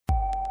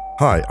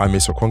Hi, I'm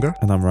Isa Kwonga.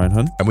 And I'm Ryan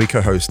Hunt. And we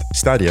co-host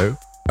Stadio,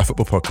 a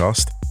football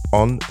podcast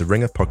on the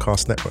Ringer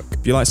Podcast Network.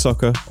 If you like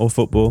soccer or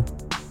football,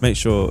 make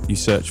sure you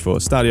search for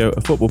Stadio,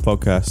 a football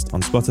podcast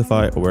on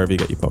Spotify or wherever you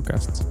get your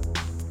podcasts.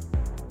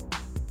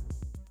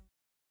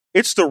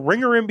 It's the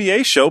Ringer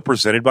NBA show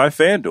presented by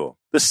FanDuel.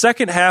 The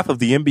second half of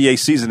the NBA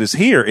season is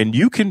here, and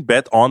you can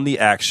bet on the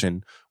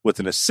action with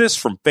an assist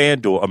from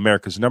FanDuel,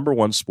 America's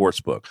 #1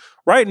 sportsbook.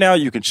 Right now,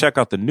 you can check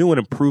out the new and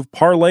improved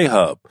Parlay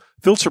Hub.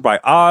 Filter by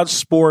odds,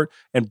 sport,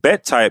 and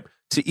bet type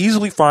to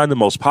easily find the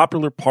most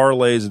popular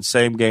parlays and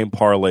same-game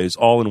parlays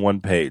all in one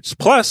page.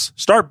 Plus,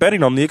 start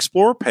betting on the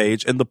Explorer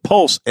page and the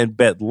Pulse and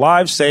bet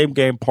live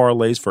same-game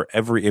parlays for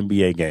every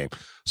NBA game.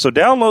 So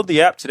download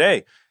the app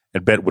today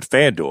and bet with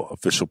FanDuel,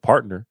 official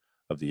partner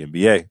of the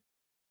NBA.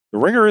 The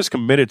Ringer is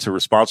committed to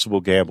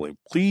responsible gambling.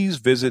 Please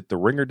visit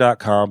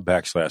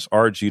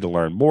theringer.com/RG to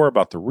learn more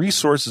about the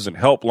resources and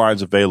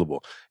helplines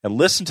available and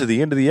listen to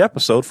the end of the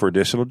episode for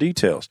additional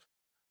details.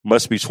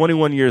 Must be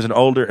 21 years and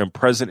older and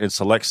present in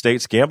select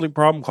states. Gambling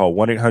problem? Call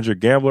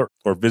 1-800-GAMBLER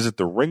or visit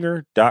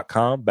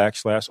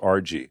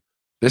theringer.com/RG.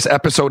 This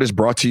episode is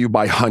brought to you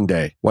by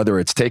Hyundai. Whether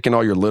it's taking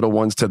all your little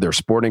ones to their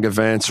sporting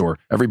events or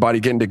everybody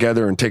getting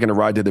together and taking a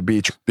ride to the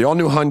beach, the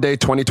all-new Hyundai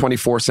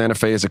 2024 Santa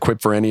Fe is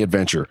equipped for any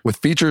adventure. With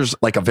features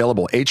like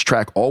available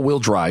H-Track all-wheel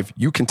drive,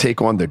 you can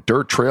take on the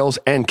dirt trails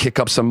and kick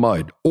up some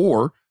mud,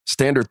 or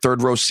standard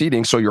third-row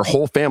seating so your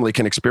whole family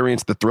can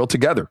experience the thrill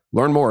together.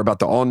 Learn more about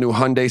the all-new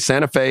Hyundai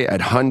Santa Fe at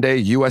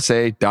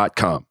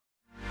HyundaiUSA.com.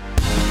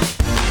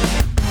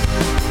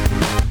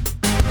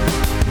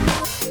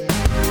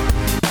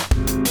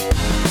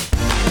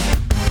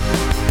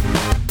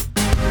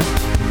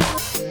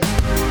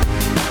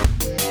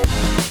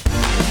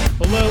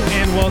 Hello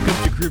and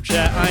welcome to Group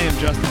Chat. I am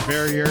Justin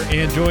Ferrier,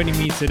 and joining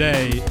me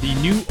today, the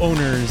new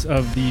owners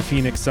of the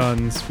Phoenix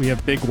Suns. We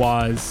have Big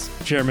Waz,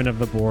 chairman of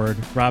the board,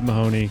 Rob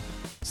Mahoney,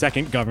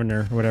 second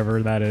governor,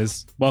 whatever that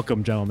is.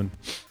 Welcome, gentlemen.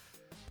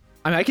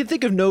 I mean, I can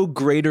think of no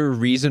greater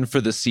reason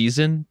for the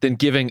season than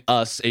giving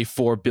us a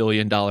 $4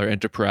 billion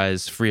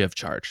enterprise free of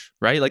charge,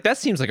 right? Like, that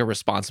seems like a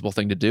responsible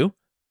thing to do.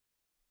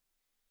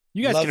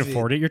 You guys can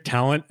afford it. Your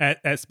talent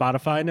at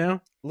Spotify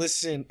now.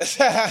 Listen,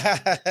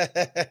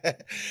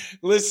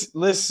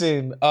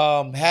 listen.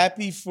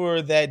 Happy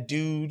for that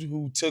dude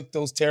who took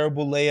those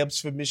terrible layups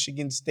for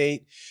Michigan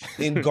State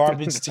in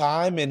garbage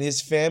time and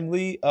his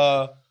family.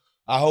 I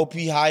hope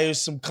he hires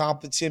some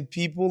competent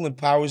people,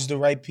 empowers the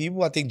right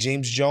people. I think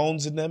James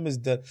Jones and them has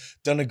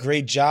done a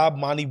great job.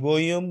 Monty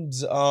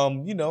Williams,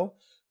 the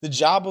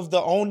job of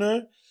the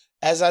owner,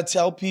 as I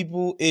tell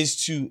people,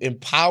 is to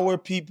empower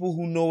people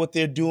who know what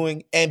they're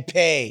doing and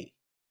pay.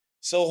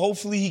 So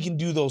hopefully he can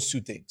do those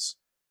two things.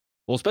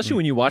 Well, especially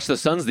when you watch the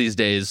Suns these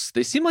days,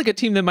 they seem like a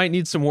team that might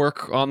need some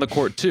work on the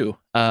court too.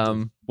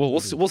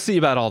 We'll see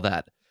about all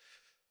that.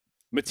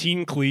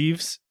 Mateen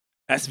Cleaves,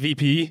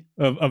 SVP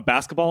of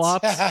basketball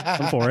ops.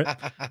 I'm for it.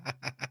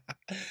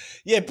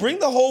 Yeah, bring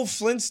the whole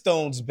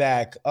Flintstones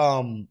back.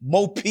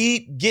 Mo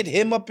Pete, get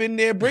him up in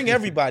there. Bring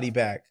everybody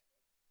back.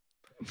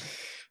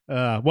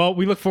 Well,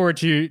 we look forward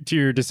to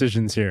your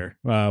decisions here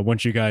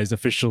once you guys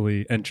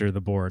officially enter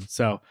the board.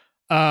 So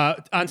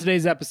on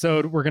today's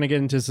episode, we're going to get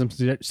into some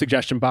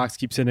suggestion box.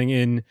 Keep sending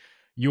in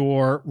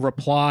your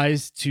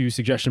replies to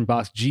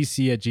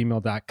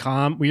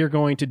suggestionboxgc@gmail.com. We are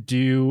going to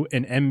do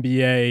an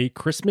NBA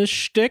Christmas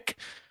shtick.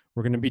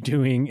 We're going to be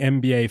doing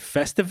NBA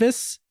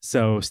Festivus,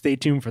 so stay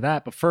tuned for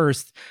that. But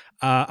first,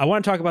 I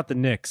want to talk about the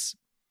Knicks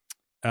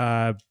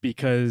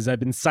because I've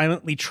been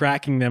silently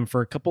tracking them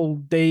for a couple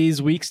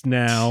days, weeks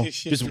now,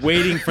 just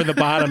waiting for the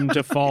bottom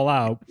to fall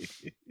out.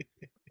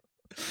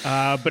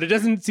 But it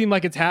doesn't seem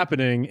like it's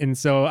happening, and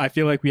so I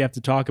feel like we have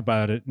to talk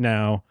about it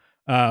now.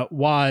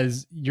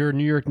 Waz, your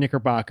New York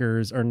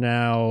Knickerbockers are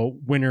now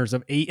winners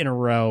of 8 in a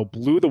row,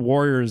 blew the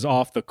Warriors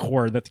off the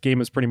court. That game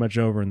was pretty much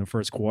over in the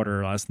first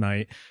quarter last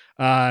night.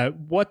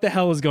 What the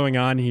hell is going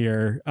on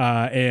here?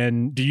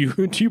 And do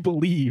you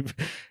believe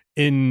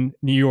in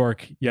New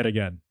York yet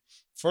again?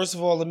 First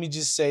of all, let me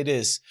just say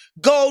this.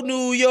 Go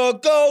New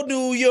York, go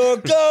New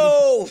York,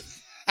 go!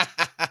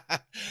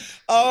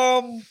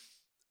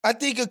 I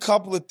think a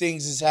couple of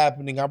things is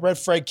happening. I read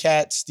Fred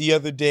Katz the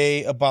other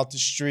day about the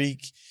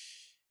streak.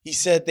 He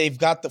said they've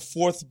got the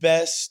 4th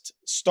best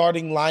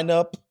starting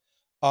lineup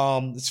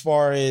as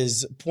far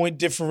as point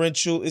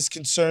differential is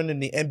concerned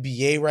in the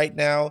NBA right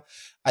now.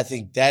 I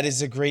think that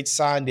is a great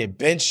sign. Their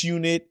bench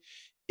unit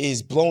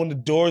is blowing the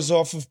doors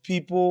off of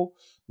people,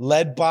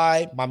 led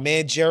by my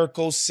man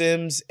Jericho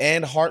Sims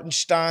and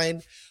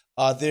Hartenstein.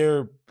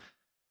 They're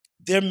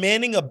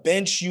manning a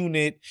bench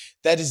unit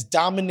that is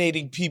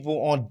dominating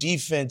people on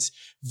defense,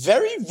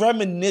 very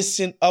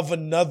reminiscent of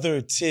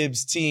another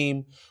Tibbs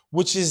team,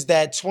 which is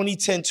that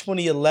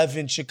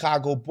 2010-2011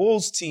 Chicago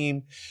Bulls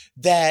team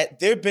that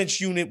their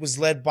bench unit was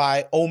led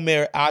by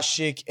Omer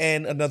Ashik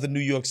and another New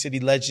York City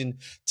legend,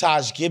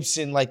 Taj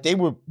Gibson. Like they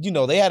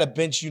had a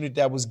bench unit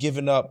that was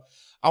giving up,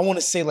 I want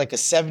to say like a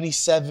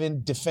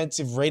 77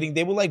 defensive rating.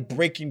 They were like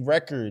breaking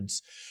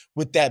records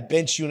with that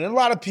bench unit. And a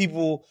lot of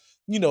people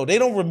they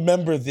don't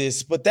remember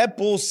this, but that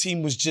Bulls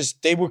team was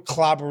they were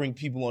clobbering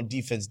people on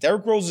defense.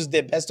 Derrick Rose is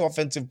their best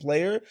offensive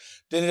player.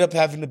 They ended up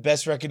having the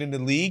best record in the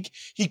league.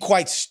 He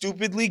quite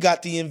stupidly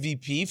got the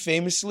MVP,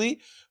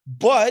 famously.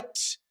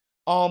 But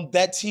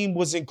that team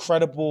was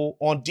incredible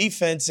on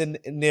defense, and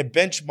their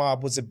bench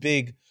mob was a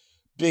big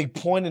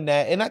point in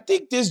that. And I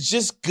think there's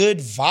just good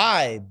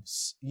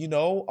vibes,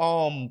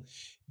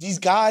 These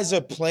guys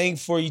are playing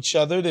for each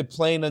other. They're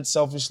playing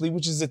unselfishly,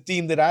 which is a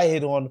theme that I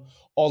hit on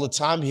all the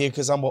time here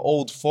because I'm an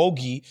old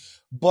fogey.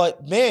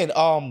 But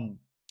man,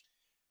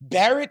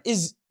 Barrett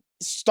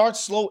starts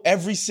slow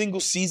every single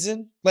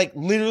season. Like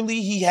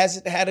literally, he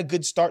hasn't had a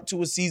good start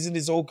to a season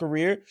his whole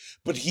career,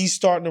 but he's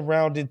starting to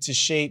round into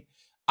shape.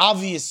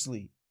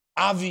 Obviously,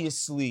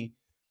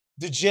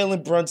 the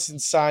Jalen Brunson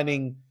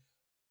signing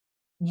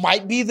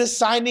might be the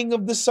signing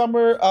of the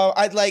summer.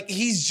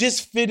 He's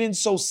just fit in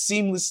so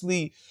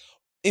seamlessly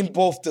in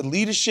both the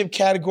leadership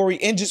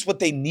category and just what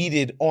they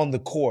needed on the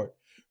court,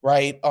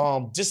 right?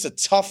 Just a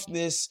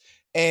toughness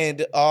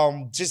and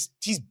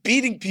he's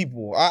beating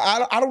people.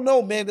 I don't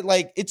know, man.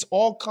 It's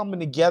all coming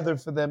together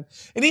for them.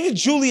 And even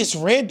Julius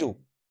Randle.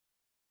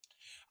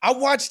 I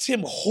watched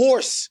him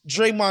horse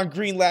Draymond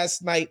Green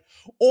last night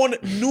on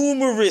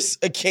numerous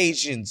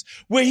occasions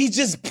where he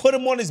just put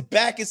him on his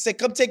back and said,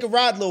 come take a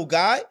ride, little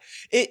guy.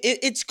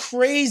 It's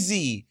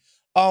crazy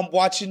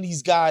watching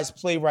these guys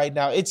play right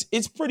now.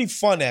 It's pretty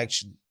fun,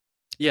 actually.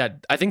 Yeah,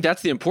 I think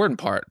that's the important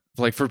part.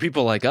 Like for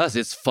people like us,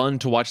 it's fun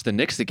to watch the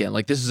Knicks again.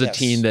 Like this is a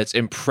team that's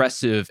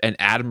impressive and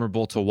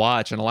admirable to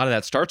watch. And a lot of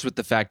that starts with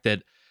the fact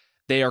that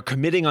they are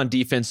committing on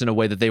defense in a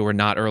way that they were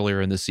not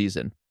earlier in the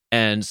season.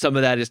 And some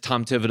of that is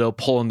Tom Thibodeau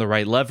pulling the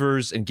right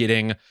levers and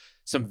getting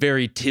some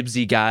very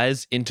Tibbsy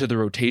guys into the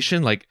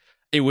rotation. Like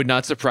it would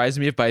not surprise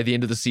me if by the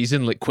end of the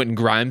season, like Quentin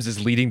Grimes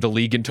is leading the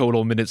league in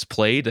total minutes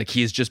played. Like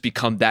he has just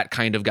become that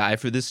kind of guy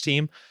for this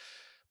team.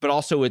 But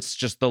also it's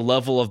just the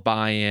level of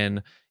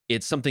buy-in.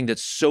 It's something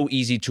that's so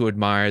easy to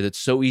admire, that's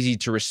so easy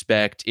to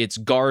respect. It's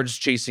guards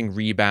chasing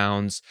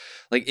rebounds.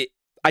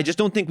 I just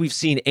don't think we've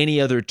seen any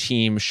other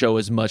team show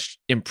as much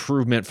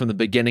improvement from the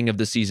beginning of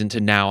the season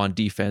to now on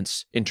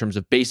defense in terms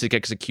of basic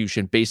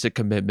execution, basic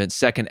commitment,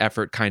 second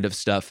effort kind of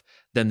stuff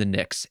than the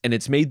Knicks. And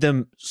it's made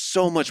them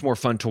so much more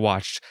fun to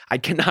watch. I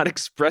cannot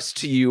express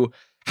to you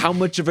how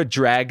much of a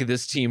drag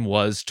this team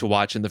was to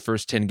watch in the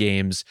first 10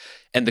 games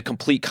and the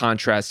complete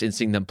contrast in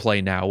seeing them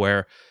play now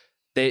where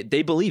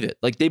they believe it.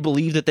 Like they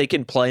believe that they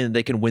can play and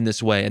they can win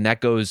this way. And that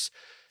goes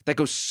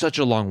such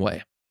a long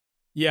way.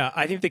 Yeah,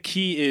 I think the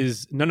key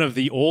is none of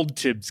the old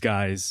Tibbs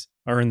guys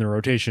are in the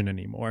rotation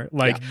anymore.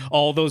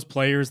 All those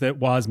players that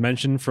Waz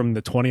mentioned from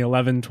the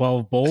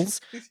 2011-12 Bulls,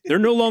 they're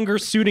no longer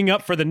suiting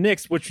up for the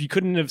Knicks, which you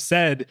couldn't have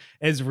said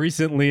as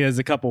recently as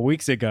a couple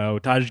weeks ago.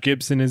 Taj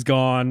Gibson is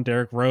gone.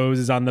 Derrick Rose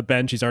is on the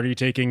bench. He's already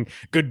taking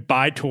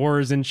goodbye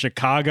tours in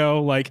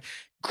Chicago.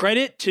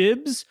 Credit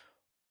Tibbs,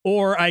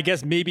 or I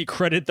guess maybe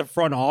credit the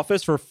front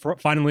office for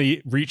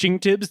finally reaching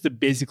Tibbs to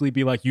basically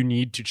be like, you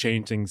need to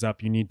change things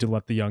up. You need to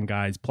let the young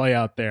guys play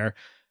out there.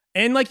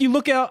 And you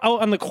look out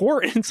on the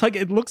court, and it's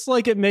it looks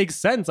like it makes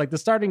sense. The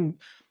starting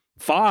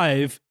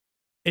five,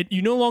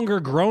 you no longer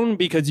groan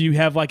because you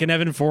have an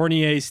Evan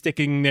Fournier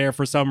sticking there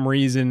for some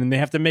reason, and they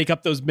have to make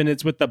up those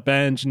minutes with the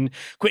bench. And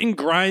Quentin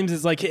Grimes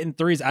is hitting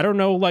threes. I don't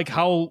know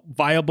how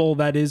viable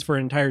that is for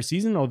an entire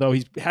season, although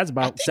he has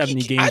about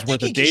 70 games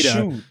worth of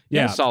data.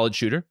 Yeah, solid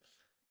shooter.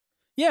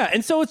 Yeah,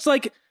 and so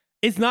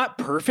it's not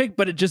perfect,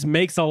 but it just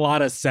makes a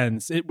lot of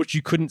sense, which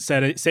you couldn't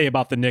say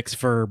about the Knicks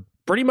for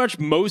pretty much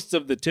most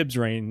of the Tibbs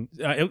reign,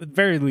 at the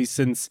very least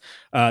since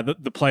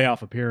the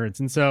playoff appearance.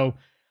 And so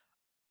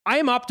I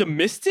am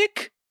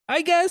optimistic,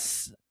 I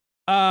guess.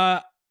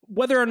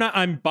 Whether or not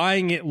I'm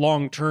buying it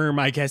long term,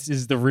 I guess,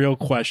 is the real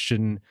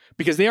question,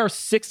 because they are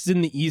sixth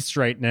in the East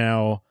right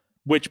now,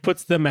 which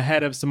puts them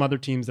ahead of some other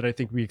teams that I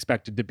think we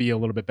expected to be a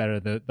little bit better,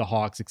 the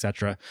Hawks,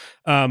 etc.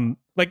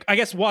 I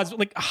guess, Waz,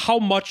 how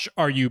much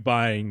are you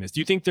buying this? Do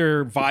you think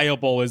they're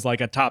viable as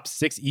a top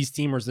 6 East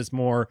team, or is this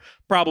more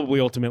probably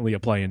ultimately a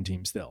play-in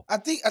team still? I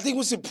think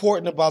what's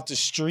important about the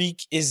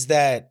streak is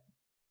that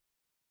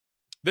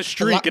the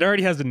streak, it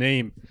already has a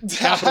name.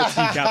 Capital T,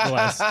 capital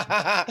S.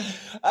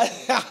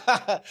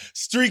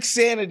 Streak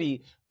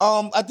sanity.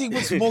 I think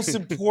what's most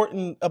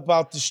important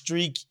about the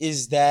streak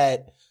is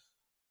that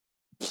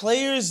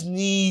players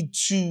need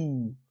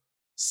to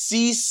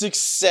see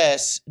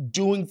success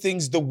doing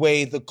things the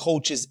way the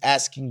coach is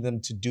asking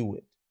them to do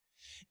it.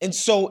 And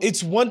so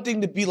it's one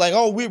thing to be like,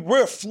 oh,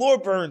 we're a floor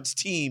burns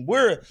team.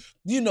 We're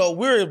a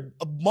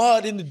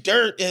mud in the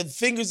dirt and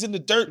fingers in the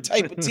dirt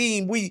type of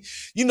team.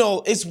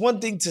 It's one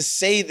thing to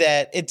say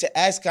that and to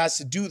ask guys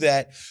to do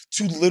that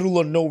to little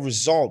or no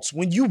results.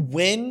 When you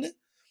win,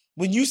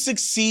 when you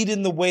succeed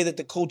in the way that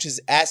the coach is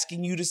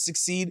asking you to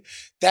succeed,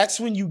 that's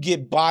when you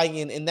get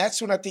buy-in. And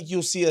that's when I think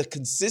you'll see a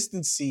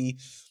consistency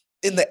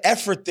in the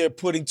effort they're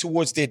putting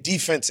towards their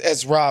defense,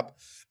 as Rob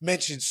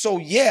mentioned. So,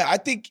 yeah, I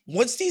think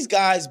once these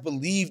guys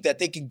believe that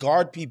they can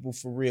guard people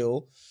for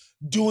real,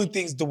 doing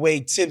things the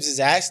way Tibbs has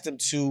asked them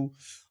to,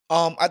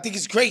 I think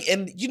it's great.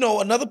 And,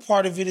 another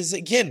part of it is,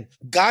 again,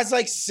 guys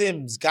like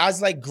Sims,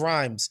 guys like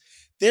Grimes,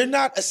 they're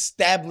not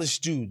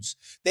established dudes.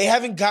 They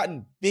haven't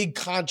gotten big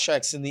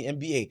contracts in the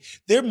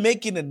NBA. They're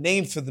making a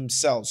name for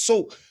themselves.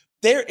 So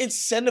they're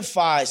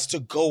incentivized to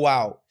go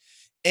out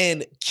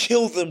and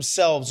kill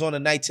themselves on a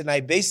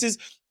night-to-night basis.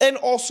 And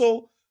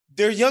also,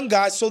 they're young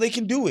guys, so they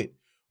can do it,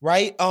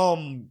 right?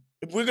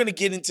 We're going to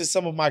get into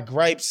some of my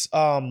gripes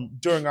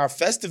during our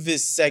Festivus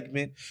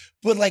segment.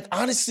 But,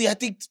 honestly, I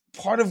think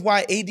part of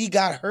why AD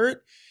got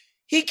hurt,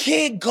 he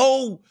can't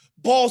go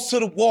balls to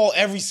the wall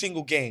every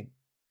single game.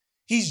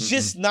 He's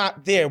just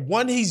not there.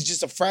 One, he's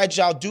just a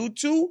fragile dude.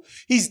 Two,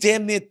 he's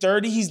damn near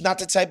 30. He's not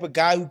the type of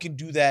guy who can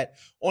do that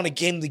on a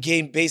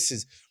game-to-game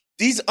basis.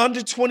 These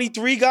under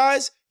 23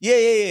 guys,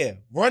 yeah.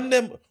 Run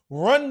them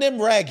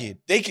ragged.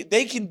 They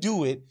can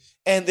do it,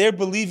 and they're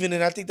believing,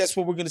 and I think that's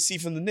what we're going to see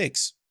from the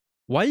Knicks.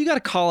 Why you got to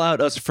call out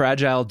us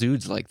fragile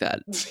dudes like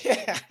that?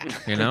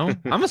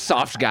 I'm a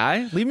soft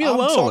guy. Leave me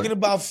alone. I'm talking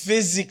about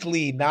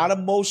physically, not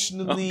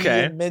emotionally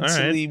and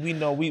mentally. Right. We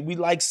know we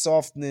like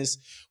softness.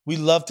 We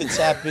love to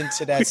tap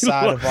into that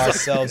side of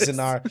ourselves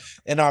and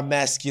our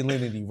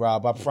masculinity,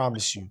 Rob. I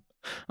promise you.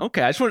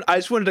 Okay, I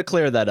just wanted to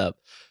clear that up.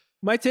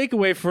 My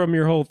takeaway from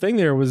your whole thing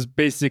there was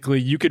basically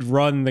you could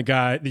run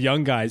the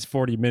young guys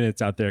 40 minutes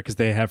out there because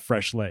they have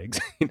fresh legs.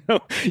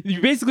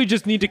 You basically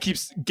just need to keep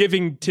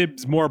giving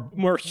Tibbs more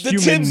human.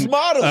 The Tibbs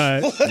model.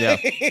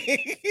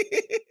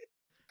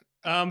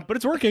 But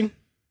it's working.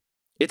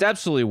 It's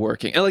absolutely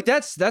working, and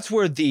that's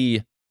where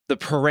the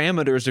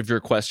parameters of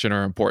your question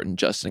are important,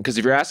 Justin. Because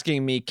if you're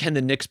asking me, can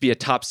the Knicks be a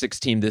top 6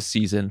 team this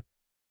season?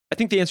 I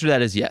think the answer to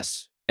that is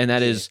yes, and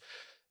that is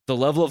the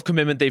level of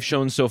commitment they've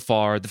shown so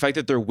far, the fact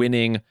that they're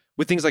winning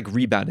with things like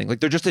rebounding,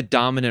 they're just a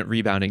dominant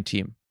rebounding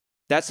team.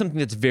 That's something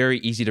that's very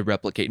easy to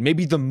replicate.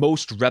 Maybe the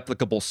most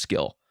replicable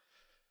skill.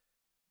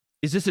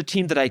 Is this a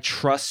team that I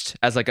trust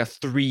as a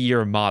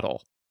 3-year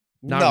model?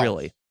 Not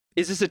really.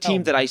 Is this a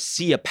team that I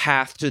see a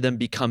path to them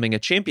becoming a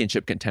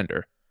championship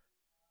contender?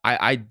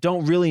 I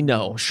don't really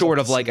know, short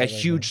of a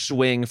huge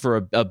swing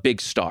for a big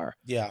star.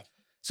 Yeah.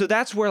 So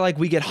that's where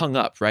we get hung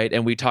up, right?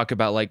 And we talk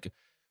about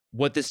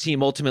what this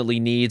team ultimately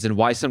needs and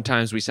why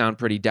sometimes we sound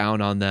pretty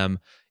down on them.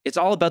 It's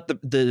all about the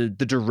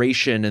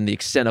duration and the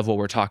extent of what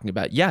we're talking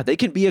about. Yeah, they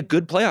can be a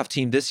good playoff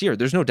team this year.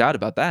 There's no doubt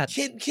about that.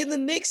 Can the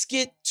Knicks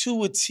get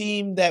to a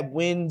team that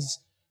wins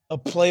a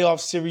playoff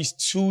series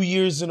 2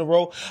 years in a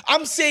row?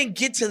 I'm saying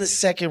get to the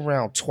second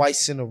round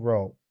twice in a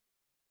row.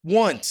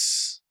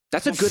 Once.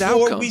 That's a good outcome.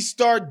 Before we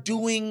start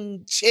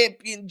doing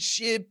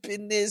championship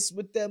and this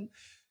with them,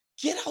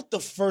 get out the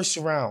first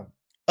round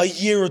a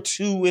year or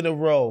two in a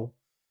row.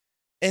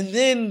 And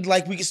then,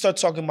 we can start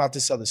talking about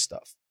this other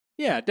stuff.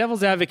 Yeah,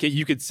 devil's advocate,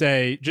 you could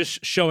say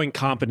just showing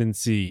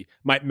competency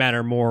might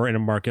matter more in a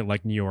market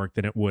like New York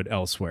than it would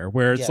elsewhere,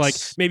 where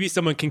it's maybe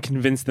someone can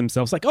convince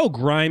themselves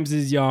Grimes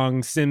is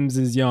young, Sims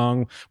is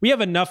young. We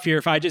have enough here.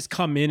 If I just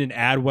come in and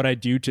add what I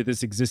do to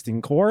this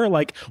existing core,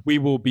 we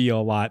will be a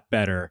lot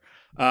better.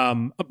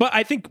 But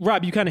I think,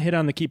 Rob, you kind of hit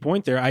on the key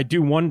point there. I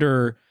do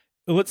wonder,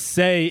 let's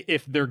say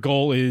if their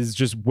goal is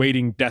just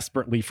waiting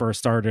desperately for a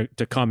star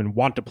to come and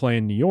want to play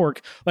in New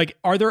York,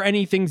 are there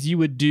any things you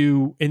would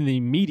do in the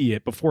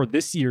immediate before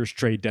this year's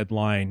trade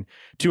deadline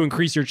to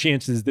increase your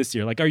chances this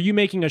year? Are you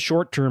making a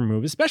short-term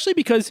move, especially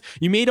because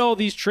you made all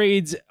these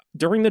trades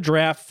during the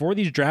draft for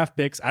these draft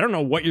picks? I don't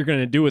know what you're going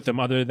to do with them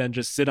other than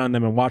just sit on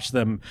them and watch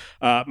them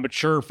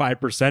mature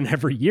 5%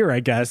 every year, I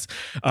guess.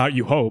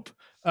 You hope.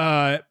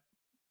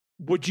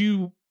 Would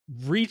you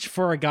reach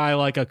for a guy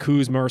like a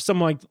Kuzma or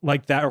someone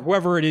like that, or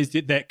whoever it is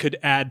that could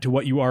add to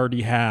what you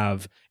already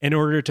have in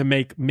order to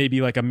make maybe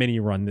a mini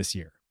run this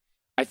year?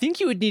 I think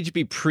you would need to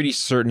be pretty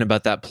certain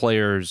about that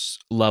player's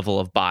level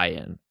of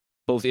buy-in,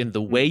 both in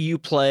the way you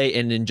play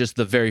and in just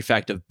the very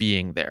fact of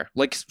being there.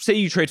 Say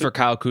you trade for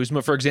Kyle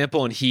Kuzma, for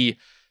example, and he,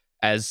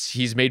 as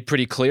he's made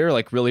pretty clear,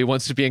 really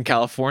wants to be in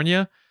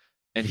California,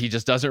 and he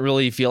just doesn't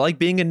really feel like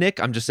being a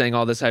Knick. I'm just saying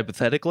all this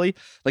hypothetically.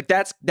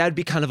 That'd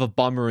be kind of a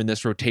bummer in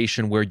this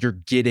rotation where you're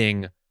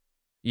getting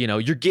Deuce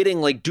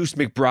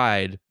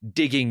McBride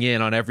digging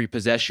in on every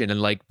possession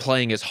and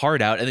playing his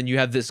heart out. And then you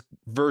have this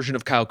version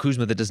of Kyle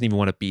Kuzma that doesn't even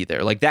want to be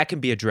there. That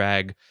can be a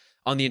drag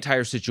on the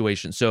entire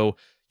situation. So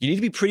you need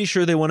to be pretty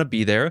sure they want to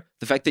be there.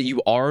 The fact that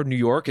you are New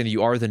York and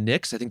you are the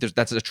Knicks, I think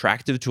that's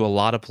attractive to a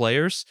lot of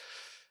players.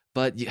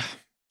 But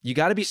you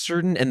got to be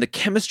certain. And the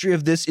chemistry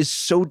of this is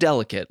so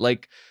delicate.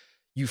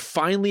 You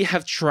finally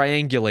have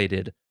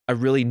triangulated a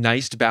really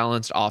nice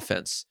balanced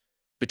offense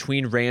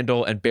between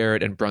Randall and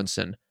Barrett and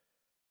Brunson.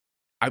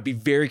 I'd be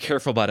very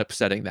careful about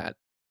upsetting that.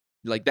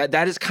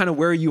 That is kind of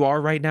where you are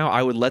right now.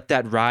 I would let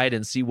that ride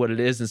and see what it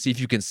is and see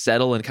if you can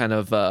settle and kind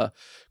of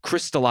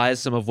crystallize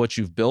some of what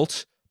you've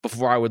built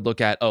before I would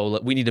look at,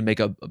 we need to make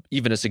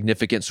even a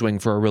significant swing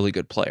for a really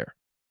good player.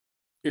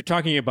 You're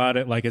talking about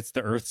it like it's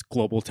the Earth's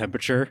global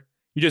temperature.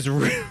 You just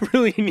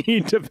really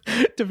need to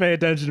pay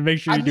attention to make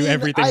sure you do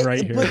everything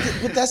right here.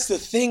 But that's the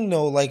thing,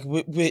 though. Like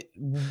with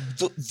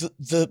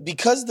the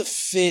because the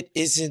fit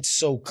isn't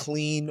so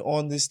clean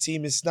on this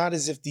team, it's not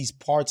as if these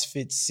parts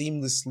fit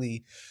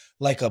seamlessly,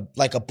 like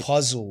a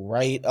puzzle,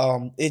 right?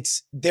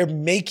 They're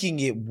making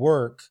it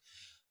work,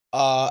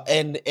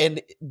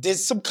 and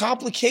there's some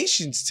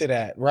complications to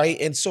that, right?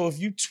 And so if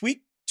you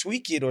tweak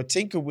it or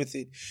tinker with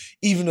it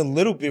even a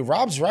little bit,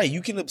 Rob's right.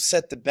 You can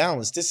upset the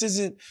balance. This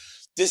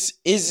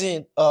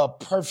isn't a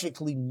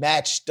perfectly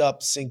matched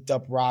up, synced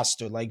up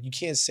roster. Like, you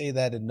can't say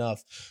that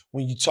enough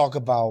when you talk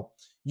about,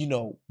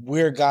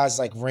 where guys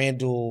like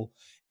Randall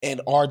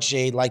and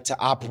RJ like to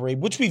operate,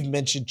 which we've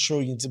mentioned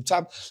trillions of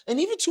times. And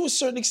even to a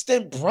certain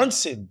extent,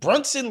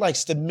 Brunson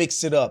likes to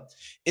mix it up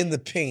in the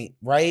paint,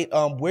 right?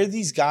 Where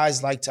these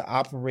guys like to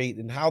operate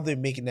and how they're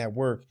making that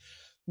work.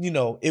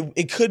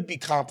 It could be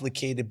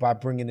complicated by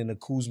bringing in a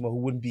Kuzma who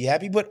wouldn't be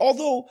happy. But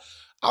although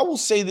I will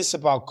say this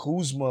about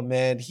Kuzma,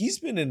 man, he's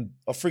been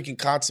a freaking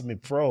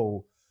consummate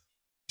pro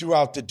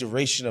throughout the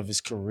duration of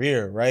his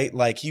career, right?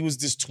 Like, he was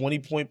this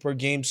 20-point per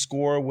game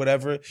scorer,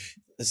 whatever,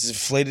 as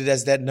inflated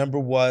as that number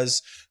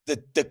was.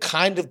 The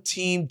kind of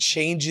team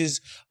changes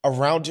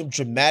around him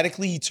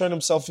dramatically. He turned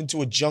himself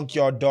into a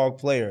junkyard dog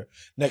player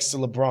next to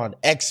LeBron.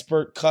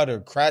 Expert cutter,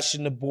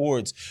 crashing the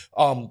boards,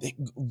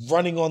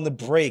 running on the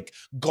break,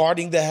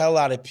 guarding the hell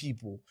out of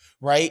people,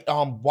 right?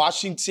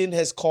 Washington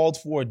has called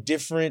for a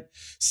different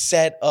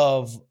set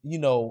of,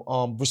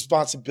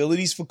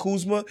 responsibilities for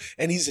Kuzma,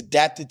 and he's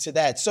adapted to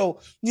that. So,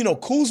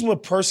 Kuzma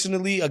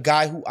personally, a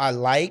guy who I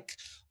like,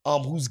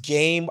 whose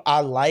game I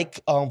like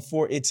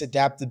for its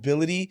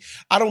adaptability.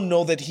 I don't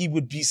know that he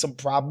would be some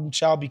problem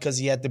child because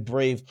he had to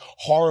brave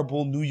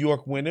horrible New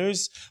York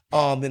winters.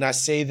 And I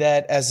say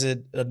that as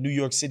a New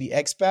York City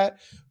expat.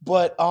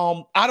 But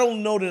I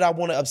don't know that I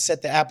want to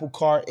upset the apple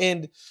cart.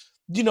 And,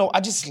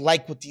 I just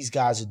like what these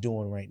guys are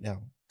doing right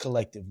now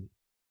collectively.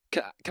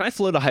 Can I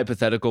float a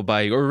hypothetical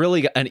by you, or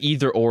really an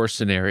either-or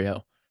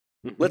scenario?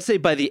 Mm-hmm. Let's say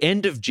by the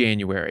end of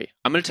January,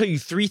 I'm going to tell you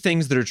 3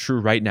 things that are true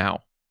right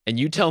now, and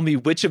you tell me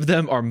which of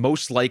them are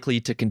most likely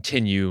to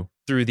continue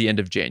through the end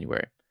of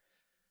January.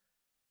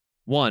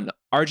 1,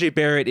 RJ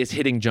Barrett is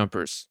hitting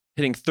jumpers,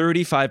 hitting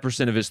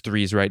 35% of his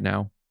threes right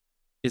now.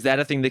 Is that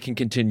a thing that can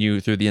continue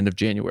through the end of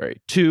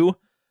January? 2,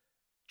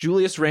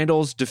 Julius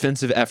Randle's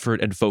defensive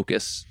effort and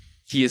focus.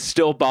 He is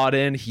still bought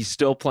in. He's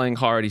still playing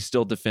hard. He's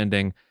still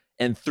defending.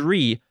 And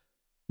 3,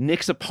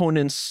 Knicks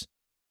opponents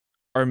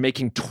are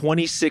making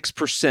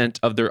 26%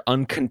 of their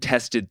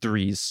uncontested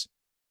threes.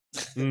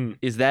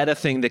 Is that a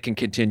thing that can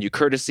continue?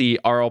 Courtesy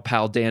our old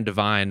pal Dan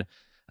Devine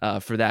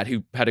for that,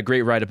 who had a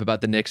great write-up about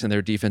the Knicks and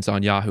their defense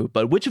on Yahoo.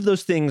 But which of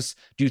those things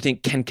do you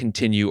think can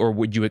continue, or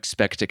would you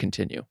expect to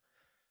continue?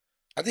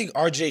 I think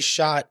RJ's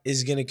shot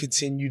is going to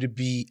continue to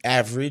be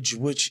average,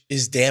 which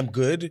is damn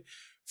good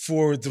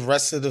for the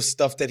rest of the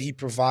stuff that he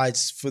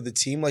provides for the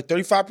team. Like,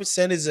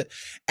 35% is an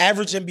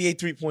average NBA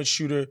three-point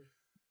shooter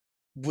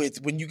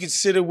when you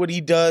consider what he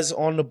does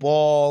on the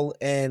ball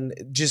and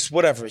just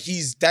whatever.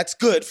 That's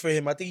good for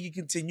him. I think he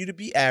can continue to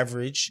be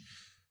average.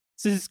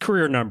 This is his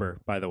career number,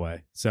 by the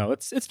way. So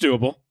it's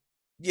doable.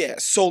 Yeah,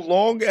 so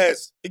long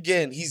as,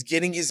 again, he's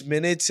getting his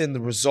minutes and the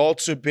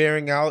results are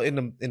bearing out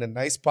in a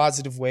nice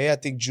positive way, I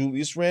think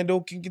Julius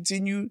Randle can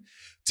continue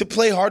to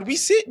play hard. We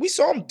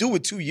saw him do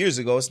it 2 years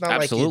ago. It's not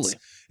Absolutely.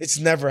 like it's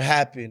never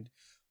happened.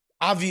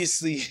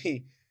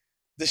 Obviously,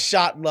 the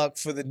shot luck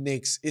for the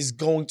Knicks is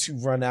going to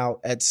run out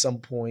at some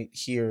point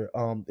here.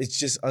 It's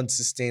just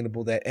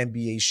unsustainable that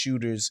NBA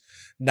shooters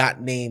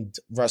not named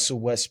Russell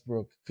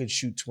Westbrook could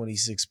shoot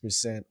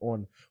 26%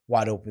 on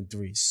wide open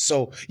threes.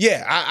 So,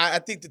 yeah, I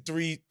think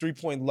the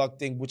three-point luck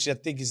thing, which I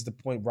think is the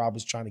point Rob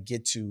was trying to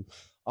get to,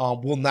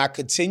 will not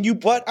continue.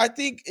 But I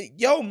think,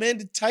 man,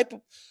 the type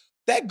of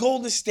that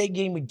Golden State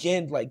game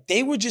again, like,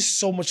 they were just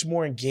so much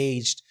more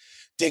engaged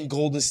than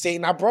Golden State.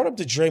 And I brought up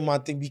the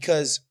Draymond thing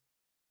because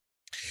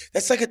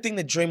that's like a thing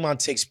that Draymond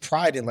takes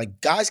pride in.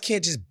 Like, guys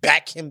can't just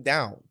back him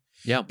down.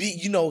 Yeah.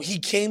 He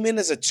came in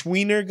as a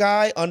tweener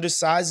guy,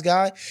 undersized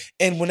guy,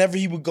 and whenever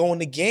he would go in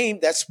the game,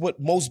 that's what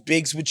most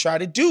bigs would try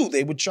to do.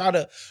 They would try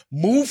to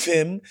move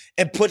him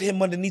and put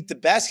him underneath the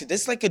basket.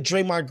 That's like a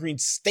Draymond Green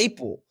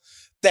staple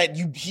that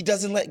he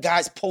doesn't let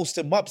guys post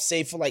him up,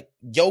 save for like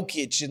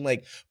Jokic and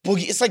like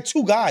Boogie. It's like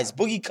 2 guys,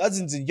 Boogie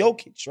Cousins and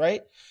Jokic,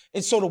 right?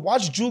 And so to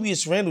watch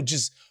Julius Randle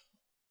just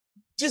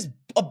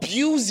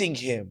abusing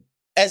him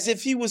as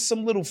if he was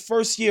some little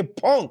first-year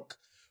punk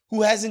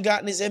who hasn't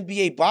gotten his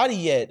NBA body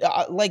yet.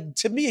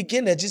 To me,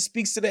 again, that just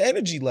speaks to the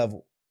energy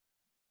level.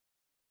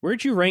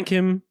 Where'd you rank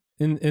him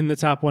in the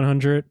top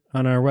 100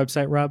 on our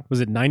website, Rob?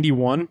 Was it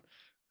 91?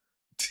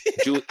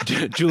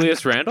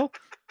 Julius Randle?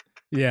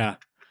 Yeah.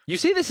 You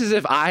say this as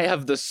if I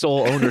have the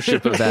sole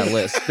ownership of that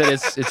list, that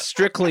it's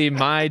strictly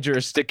my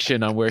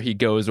jurisdiction on where he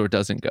goes or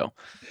doesn't go.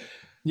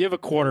 You have a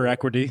quarter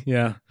equity,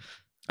 yeah.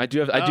 I do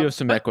have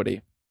some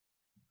equity.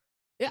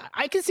 Yeah,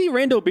 I can see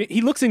Randall. He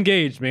looks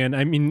engaged, man.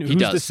 I mean,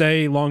 who's to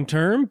say long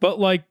term?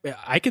 But like,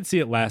 I could see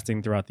it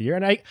lasting throughout the year.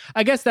 And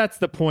I guess that's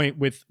the point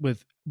with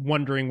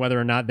wondering whether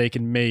or not they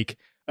can make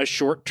a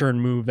short term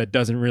move that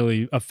doesn't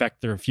really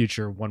affect their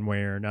future one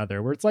way or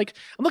another. Where it's like,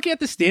 I'm looking at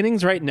the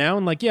standings right now,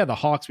 and like, yeah, the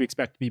Hawks we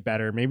expect to be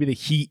better. Maybe the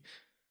Heat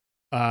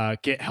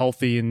get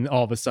healthy, and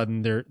all of a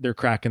sudden they're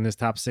cracking this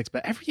top 6.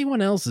 But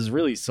everyone else is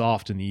really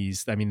soft in the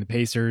East. I mean, the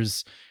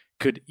Pacers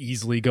could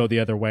easily go the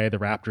other way. The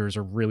Raptors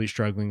are really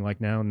struggling like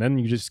now, and then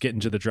you just get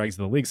into the dregs of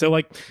the league. So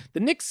like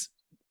the Knicks,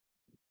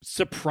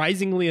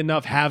 surprisingly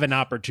enough, have an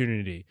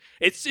opportunity.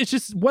 It's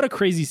just what a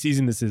crazy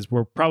season this is.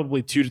 We're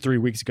probably 2 to 3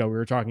 weeks ago we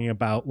were talking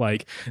about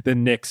like the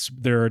Knicks,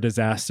 they're a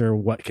disaster,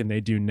 what can they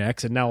do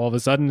next? And now all of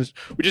a sudden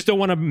we just don't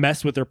want to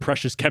mess with their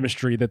precious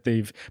chemistry that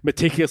they've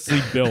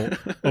meticulously built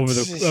over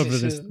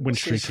this win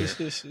streak here.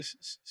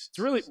 It's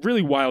a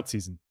really wild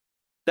season.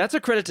 That's a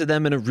credit to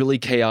them in a really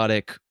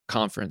chaotic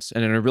conference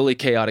and in a really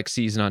chaotic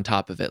season on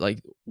top of it.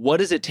 Like, what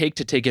does it take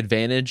to take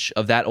advantage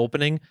of that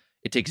opening?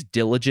 It takes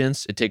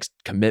diligence, it takes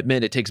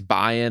commitment, it takes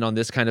buy-in on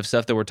this kind of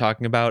stuff that we're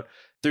talking about.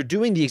 They're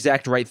doing the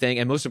exact right thing,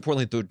 and most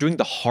importantly, they're doing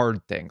the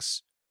hard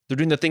things. They're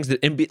doing the things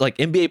that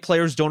NBA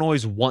players don't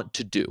always want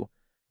to do.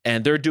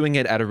 And they're doing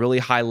it at a really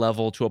high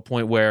level to a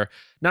point where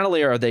not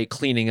only are they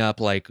cleaning up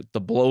like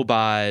the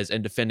blow-bys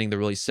and defending the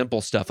really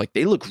simple stuff, like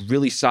they look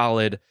really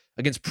solid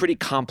against pretty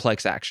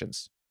complex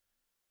actions.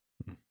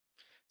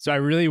 So I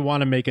really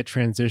want to make a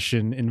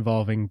transition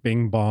involving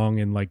Bing Bong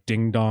and like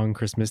Ding Dong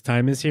Christmas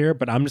time is here,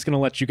 but I'm just going to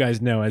let you guys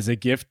know as a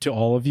gift to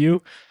all of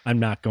you, I'm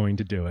not going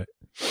to do it.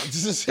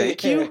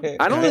 Thank you.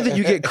 I don't know that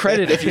you get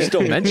credit if you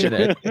still mention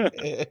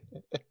it.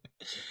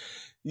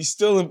 You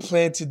still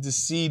implanted the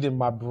seed in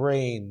my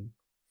brain.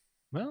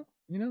 Well,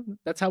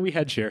 that's how we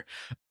head share.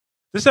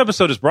 This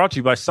episode is brought to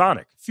you by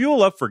Sonic.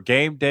 Fuel up for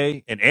game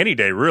day and any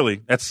day,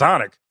 really, at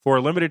Sonic. For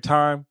a limited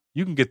time,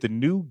 you can get the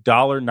new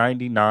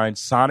 $1.99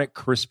 Sonic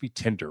Crispy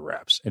Tender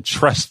Wraps. And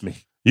trust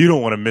me, you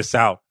don't want to miss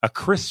out. A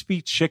crispy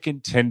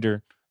chicken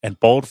tender and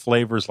bold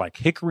flavors like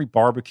hickory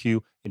barbecue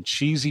and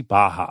cheesy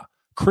Baja.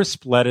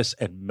 Crisp lettuce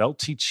and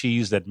melty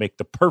cheese that make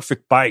the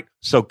perfect bite.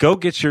 So go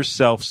get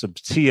yourself some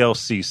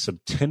TLC, some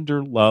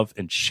tender love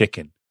and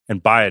chicken.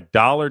 And buy a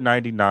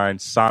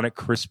 $1.99 Sonic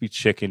Crispy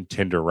Chicken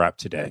Tender Wrap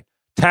today.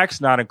 Tax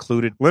not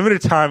included.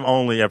 Limited time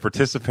only at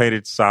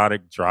participated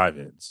Sonic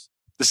drive-ins.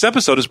 This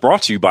episode is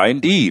brought to you by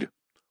Indeed.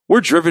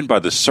 We're driven by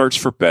the search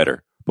for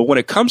better. But when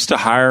it comes to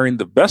hiring,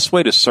 the best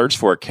way to search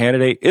for a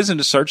candidate isn't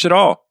to search at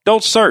all.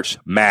 Don't search,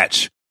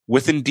 match.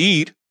 With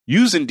Indeed,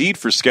 use Indeed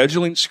for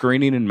scheduling,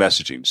 screening, and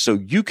messaging so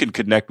you can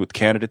connect with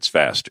candidates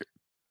faster.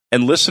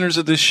 And listeners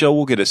of this show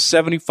will get a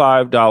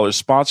 $75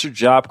 sponsored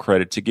job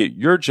credit to get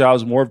your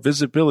jobs more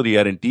visibility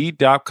at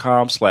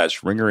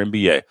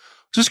Indeed.com/RingerNBA.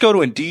 Just go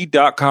to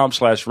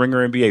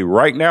Indeed.com/RingerNBA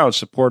right now and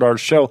support our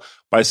show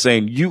by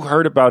saying you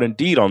heard about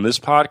Indeed on this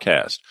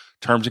podcast.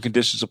 Terms and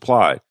conditions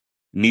apply.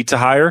 Need to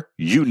hire?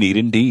 You need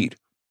Indeed.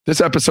 This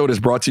episode is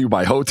brought to you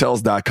by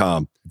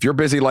Hotels.com. If you're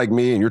busy like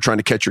me and you're trying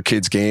to catch your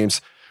kids' games,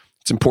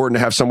 it's important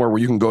to have somewhere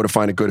where you can go to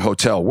find a good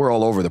hotel. We're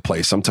all over the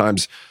place.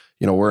 Sometimes,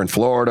 we're in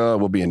Florida,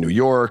 we'll be in New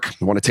York.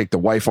 We want to take the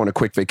wife on a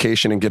quick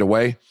vacation and get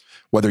away.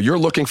 Whether you're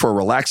looking for a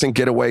relaxing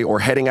getaway or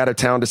heading out of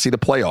town to see the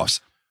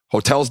playoffs,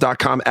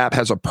 Hotels.com app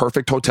has a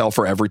perfect hotel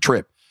for every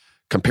trip.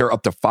 Compare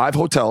up to 5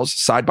 hotels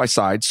side by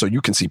side so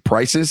you can see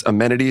prices,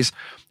 amenities,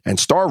 and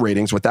star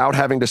ratings without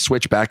having to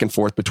switch back and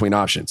forth between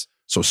options.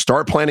 So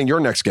start planning your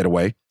next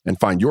getaway and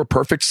find your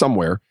perfect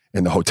somewhere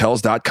in the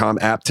Hotels.com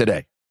app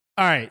today.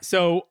 All right,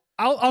 so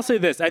I'll say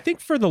this. I think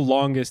for the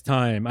longest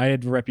time, I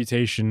had a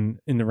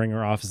reputation in the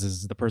Ringer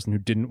offices as the person who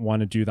didn't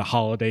want to do the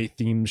holiday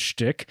themed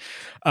shtick.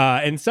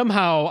 And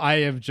somehow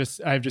I've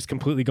just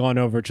completely gone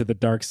over to the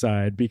dark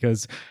side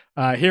because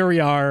here we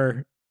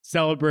are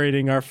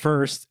celebrating our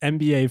first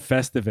NBA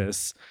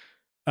Festivus,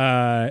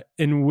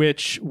 in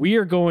which we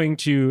are going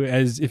to,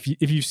 as if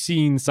you've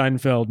seen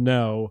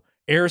Seinfeld,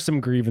 air some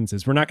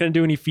grievances. We're not going to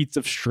do any feats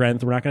of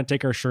strength. We're not going to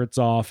take our shirts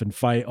off and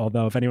fight.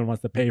 Although if anyone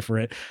wants to pay for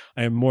it,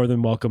 I am more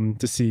than welcome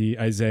to see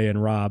Isaiah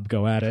and Rob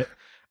go at it.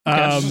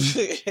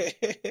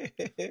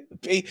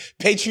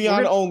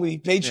 Patreon only,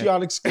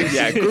 Patreon exclusive.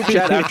 Yeah, group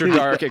chat after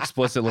dark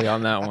explicitly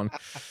on that one.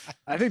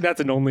 I think that's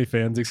an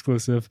OnlyFans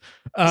exclusive.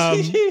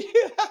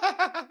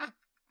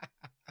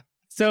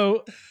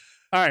 So,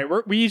 all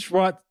right, we each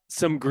brought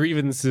some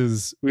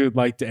grievances we would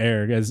like to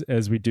air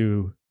as we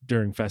do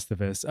during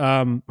Festivus.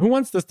 Who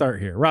wants to start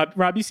here?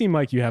 Rob, you seem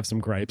like you have some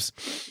gripes.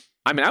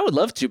 I mean, I would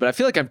love to, but I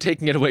feel like I'm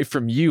taking it away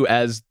from you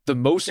as the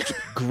most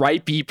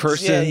gripey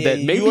person that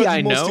maybe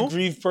I know. You're the most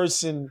aggrieved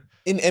person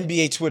in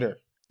NBA Twitter.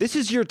 This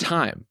is your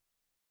time.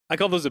 I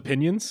call those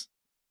opinions.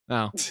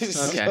 Oh,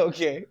 okay.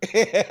 Okay.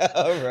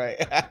 All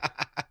right.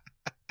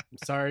 I'm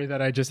sorry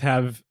that I just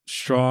have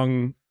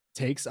strong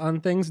takes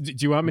on things. Do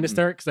you want me to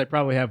start? Because I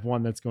probably have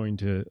one that's going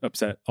to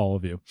upset all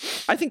of you.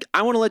 I think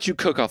I want to let you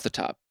cook off the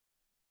top.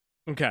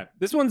 Okay,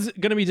 this one's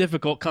going to be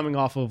difficult coming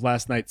off of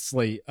last night's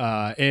slate,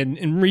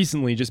 and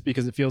recently, just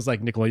because it feels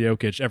like Nikola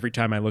Jokic. Every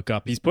time I look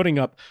up, he's putting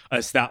up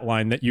a stat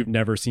line that you've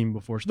never seen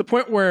before, to the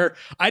point where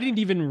I didn't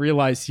even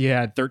realize he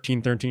had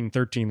 13, 13,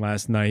 13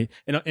 last night,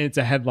 and it's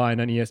a headline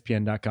on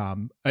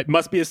ESPN.com. It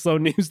must be a slow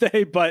news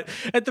day, but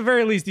at the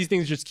very least, these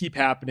things just keep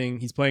happening.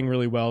 He's playing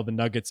really well. The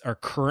Nuggets are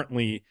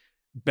currently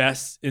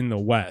best in the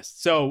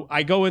West. So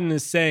I go in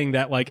this saying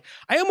that, like,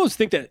 I almost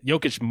think that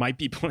Jokic might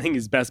be playing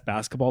his best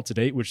basketball to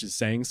date, which is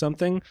saying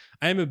something.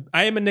 I am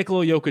a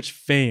Nikola Jokic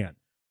fan,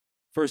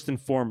 first and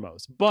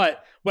foremost.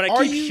 But what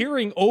I keep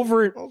hearing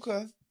over...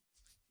 Okay.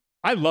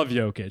 I love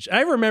Jokic.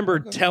 I remember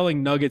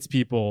telling Nuggets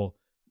people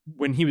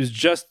when he was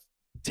just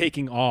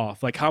taking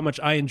off, like, how much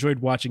I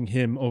enjoyed watching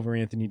him over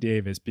Anthony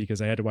Davis, because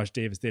I had to watch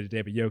Davis day to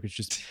day, but Jokic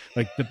just,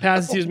 like, the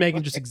passes he was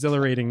making, just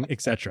exhilarating,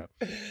 etc.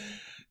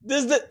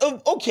 There's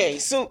the okay,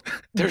 so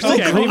there's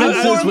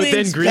grievances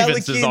within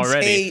grievances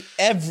already.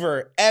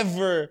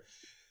 Ever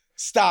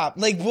stop?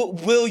 Like,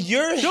 will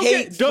your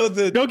hate for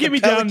the don't get the me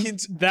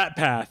Pelicans down that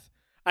path?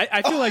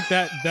 I feel like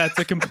that's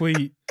a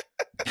complete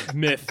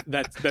myth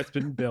that's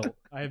been built.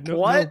 I have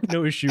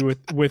no issue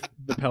with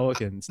the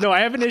Pelicans. No,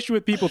 I have an issue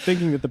with people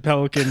thinking that the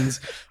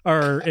Pelicans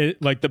are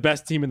like the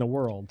best team in the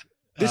world.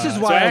 This is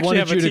why I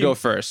wanted you to go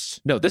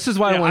first. No, this is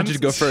why I wanted you to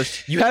go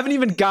first. You haven't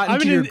even gotten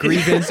to your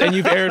grievance, and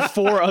you've aired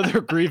 4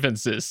 other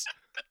grievances.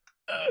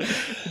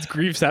 It's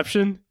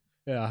grieveception.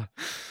 Yeah.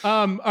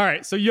 All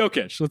right. So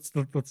Jokic,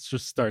 let's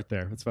just start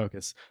there. Let's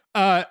focus.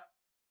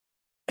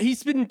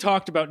 He's been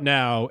talked about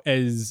now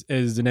as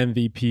an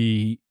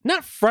MVP,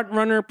 not front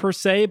runner per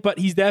se, but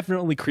he's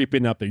definitely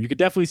creeping up there. You could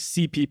definitely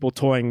see people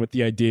toying with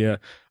the idea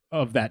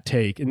of that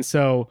take, and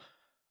so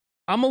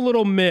I'm a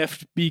little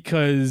miffed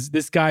because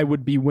this guy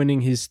would be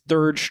winning his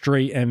 3rd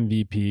straight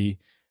MVP,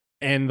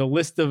 and the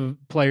list of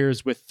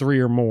players with 3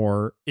 or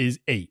more is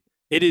 8.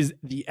 It is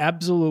the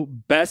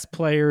absolute best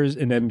players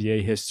in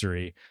NBA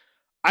history.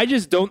 I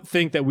just don't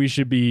think that we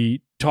should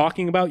be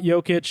talking about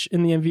Jokic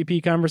in the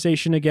MVP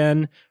conversation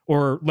again,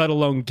 or let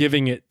alone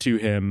giving it to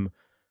him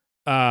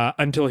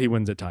until he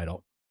wins a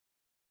title.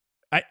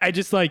 I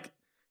just, like,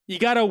 you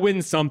got to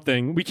win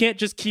something. We can't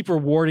just keep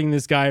rewarding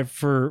this guy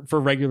for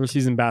regular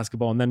season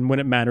basketball, and then when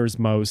it matters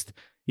most,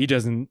 he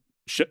doesn't.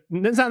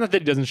 It's not that he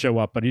doesn't show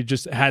up, but he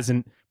just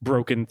hasn't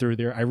broken through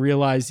there. I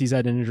realize he's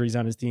had injuries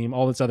on his team,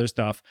 all this other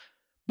stuff,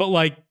 but,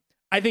 like,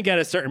 I think at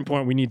a certain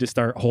point we need to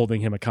start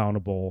holding him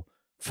accountable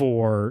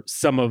for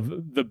some of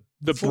the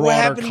for broader what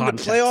happened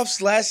context. in the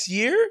playoffs last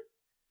year.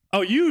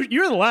 Oh,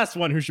 you're the last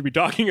one who should be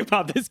talking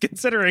about this,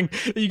 considering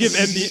that you give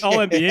all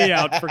NBA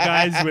out for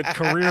guys with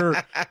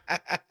career,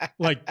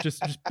 like,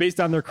 just based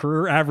on their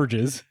career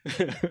averages.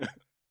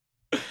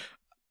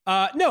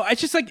 No, it's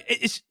just like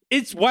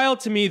it's wild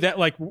to me that,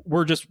 like,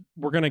 we're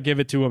gonna give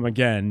it to him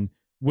again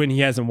when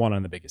he hasn't won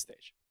on the biggest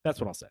stage. That's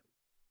what I'll say.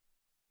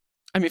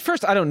 I mean,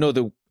 first, I don't know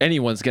that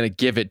anyone's going to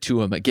give it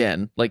to him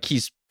again. Like,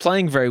 he's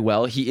playing very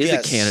well. He is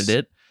a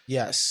candidate.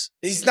 Yes.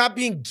 He's not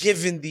being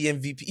given the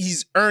MVP.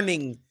 He's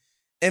earning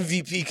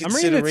MVP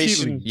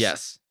consideration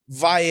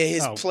via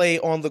his play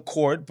on the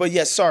court. But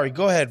yes, sorry.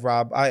 Go ahead,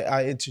 Rob.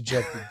 I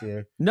interjected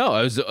there. No,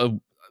 I was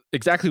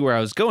exactly where I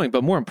was going.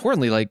 But more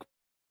importantly, like,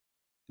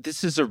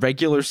 this is a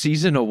regular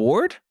season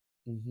award?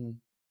 Mm-hmm.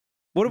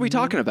 What are we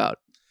talking about?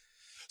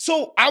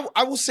 So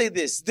I will say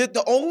this.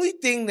 The only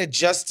thing that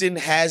Justin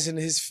has in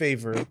his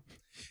favor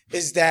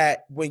is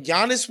that when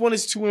Giannis won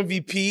his 2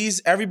 MVPs,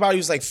 everybody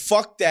was like,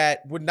 fuck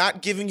that. We're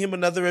not giving him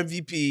another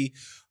MVP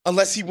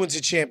unless he wins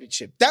a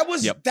championship. That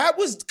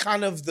was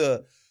kind of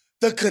the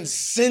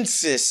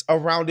consensus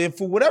around it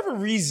for whatever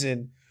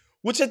reason,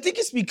 which I think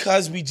is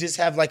because we just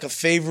have, like, a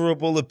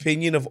favorable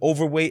opinion of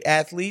overweight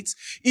athletes.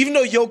 Even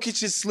though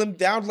Jokic is slimmed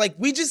down, like,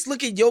 we just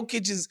look at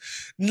Jokic as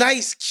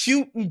nice,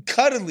 cute, and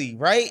cuddly,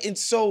 right? And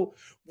so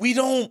we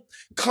don't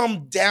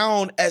come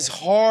down as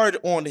hard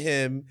on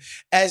him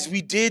as we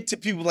did to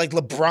people like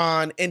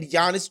LeBron and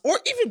Giannis, or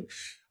even,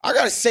 I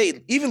gotta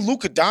say, even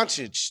Luka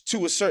Doncic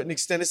to a certain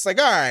extent. It's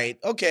like, all right,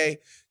 okay,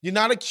 you're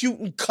not a cute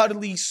and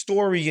cuddly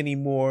story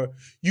anymore.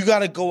 You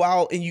gotta go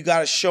out and you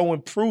gotta show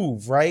and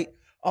prove, right?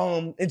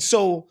 And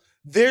so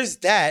there's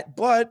that.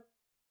 But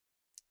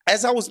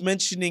as I was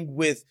mentioning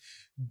with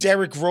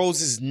Derrick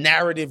Rose's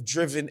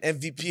narrative-driven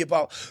MVP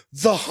about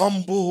the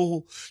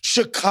humble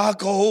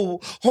Chicago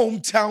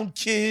hometown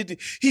kid.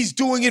 He's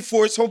doing it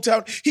for his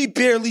hometown. He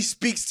barely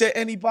speaks to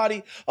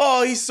anybody.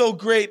 Oh, he's so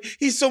great.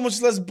 He's so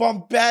much less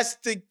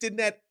bombastic than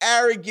that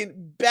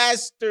arrogant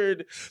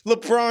bastard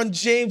LeBron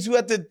James, who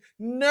had the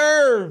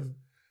nerve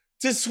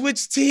to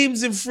switch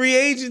teams in free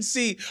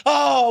agency.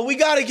 Oh, we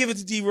got to give it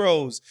to D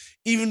Rose,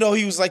 even though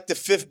he was like the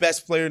 5th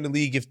best player in the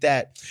league, if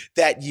that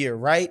year,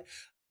 right?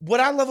 What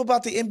I love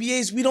about the NBA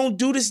is we don't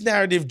do this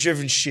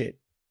narrative-driven shit.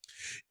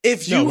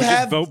 If you we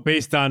just vote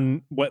based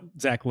on what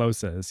Zach Lowe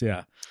says,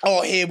 yeah.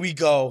 Oh, here we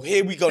go.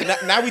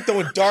 Now we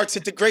throwing darts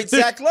at the great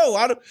Zach Lowe.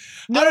 I don't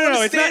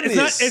understand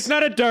this. It's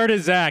not a dart at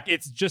Zach.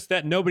 It's just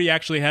that nobody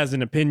actually has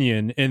an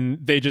opinion, and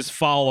they just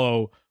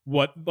follow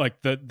what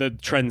like the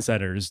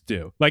trendsetters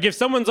do. Like if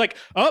someone's like,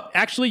 oh,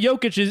 actually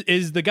Jokic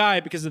is the guy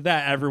because of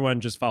that,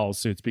 everyone just follows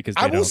suits because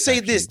I will say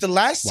this: the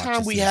last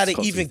time we had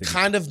an even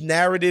kind of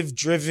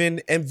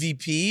narrative-driven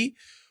MVP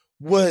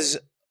was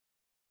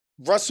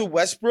Russell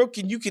Westbrook,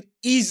 and you could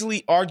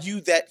easily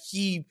argue that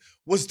he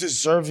was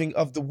deserving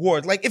of the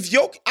award. Like if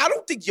I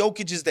don't think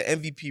Jokic is the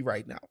MVP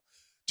right now.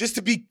 Just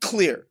to be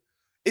clear,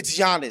 it's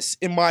Giannis,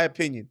 in my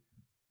opinion.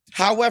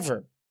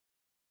 However,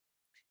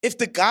 if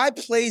the guy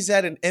plays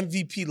at an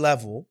MVP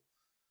level,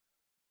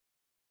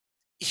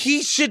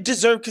 he should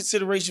deserve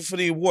consideration for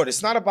the award.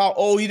 It's not about,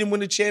 oh, he didn't win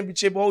the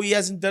championship. Oh, he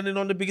hasn't done it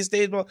on the biggest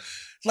stage.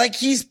 Like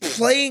he's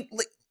playing.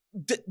 Like,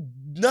 the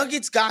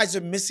Nuggets guys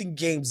are missing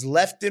games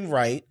left and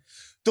right.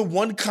 The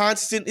one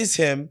constant is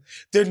him.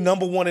 They're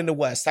number one in the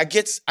West. I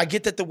get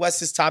that the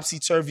West is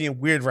topsy-turvy and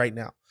weird right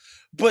now.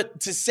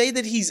 But to say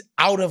that he's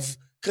out of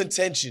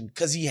contention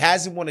because he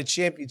hasn't won a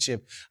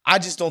championship, I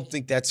just don't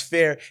think that's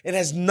fair. It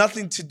has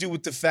nothing to do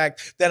with the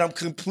fact that I'm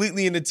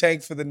completely in the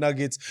tank for the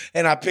Nuggets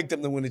and I picked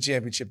them to win the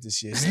championship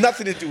this year. It's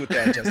nothing to do with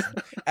that,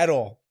 Justin, at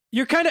all.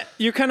 You're kind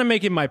of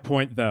making my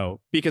point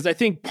though, because I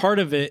think part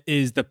of it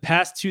is the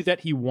past two that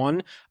he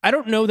won. I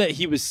don't know that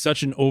he was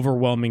such an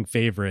overwhelming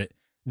favorite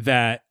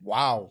that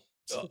wow.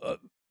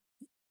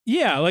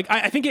 Yeah, like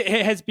I think it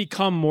has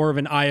become more of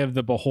an eye of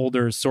the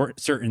beholder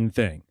certain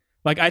thing.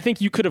 Like, I think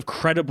you could have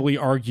credibly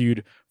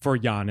argued for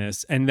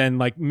Giannis, and then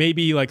like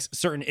maybe like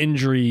certain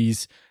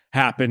injuries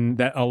happened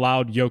that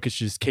allowed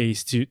Jokic's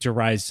case to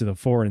rise to the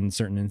fore in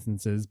certain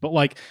instances. But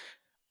like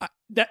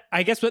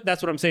I guess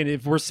that's what I'm saying.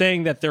 If we're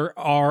saying that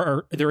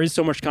there is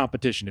so much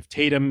competition, if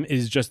Tatum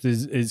is just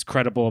as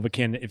credible of a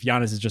candidate, if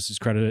Giannis is just as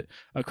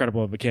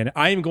credible of a candidate,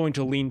 I am going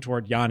to lean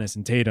toward Giannis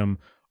and Tatum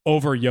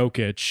over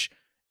Jokic.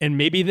 And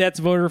maybe that's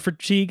voter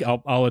fatigue.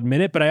 I'll admit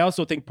it, but I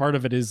also think part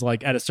of it is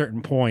like at a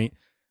certain point,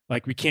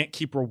 like we can't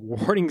keep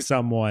rewarding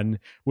someone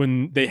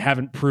when they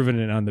haven't proven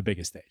it on the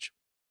biggest stage.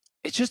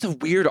 It's just a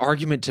weird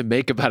argument to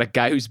make about a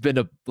guy who's been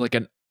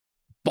an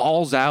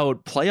balls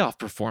out playoff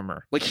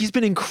performer. Like he's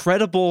been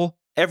incredible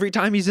every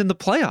time he's in the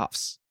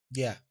playoffs.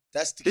 Yeah,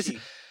 that's the key.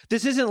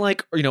 This isn't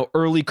like,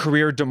 early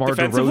career DeMar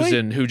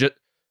DeRozan who just.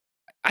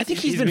 I think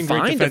he's been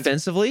fine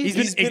defensively.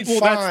 He's been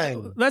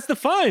fine. That's the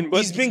fine.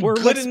 But he's been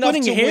good enough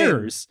to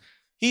win.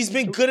 He's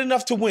been good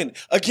enough to win.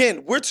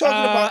 Again, we're talking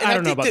about. And I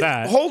don't know about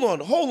that. Hold on.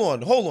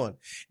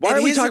 Why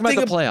are we talking about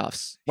the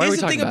playoffs? Here's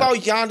the thing about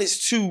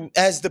Giannis too.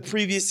 As the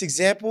previous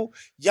example,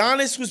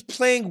 Giannis was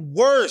playing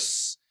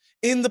worse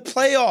in the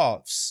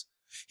playoffs.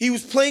 He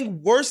was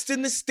playing worse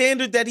than the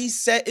standard that he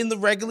set in the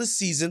regular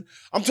season.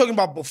 I'm talking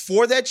about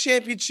before that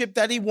championship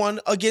that he won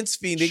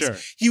against Phoenix. Sure.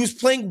 He was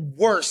playing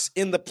worse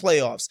in the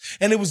playoffs.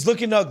 And it was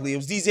looking ugly. It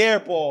was these air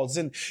balls.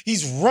 And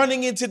he's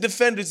running into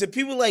defenders. And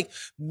people are like,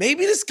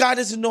 maybe this guy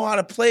doesn't know how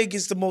to play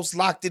against the most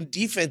locked-in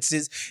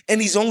defenses.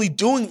 And he's only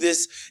doing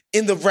this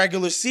in the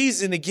regular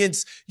season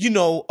against,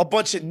 a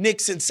bunch of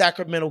Knicks and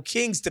Sacramento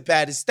Kings to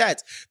pad his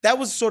stats. That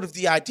was sort of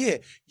the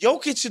idea.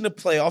 Jokic in the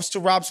playoffs, to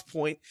Rob's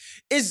point,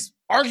 is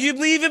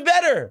arguably even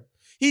better.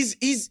 He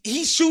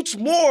shoots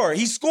more.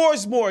 He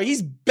scores more.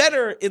 He's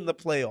better in the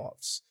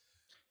playoffs.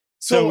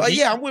 So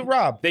I'm with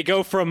Rob. They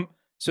go from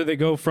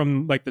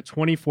like the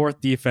 24th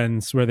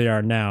defense where they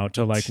are now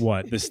to like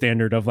what? The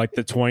standard of like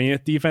the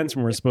 20th defense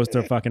when we're supposed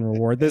to fucking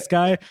reward this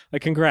guy?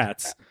 Like,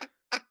 congrats.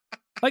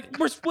 Like,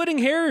 we're splitting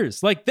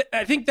hairs. Like,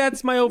 I think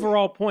that's my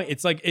overall point.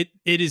 It's like it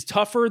is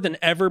tougher than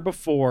ever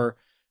before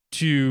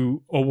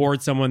to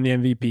award someone the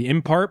MVP,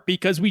 in part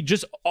because we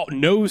just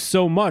know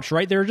so much,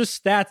 right? There are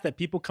just stats that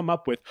people come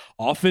up with,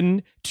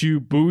 often to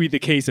buoy the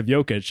case of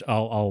Jokic,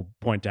 I'll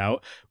point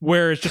out,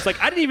 where it's just like,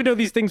 I didn't even know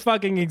these things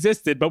fucking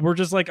existed, but we're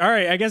just like, all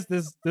right, I guess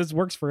this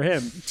works for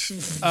him.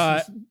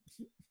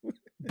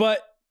 But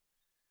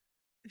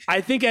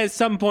I think at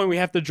some point we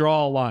have to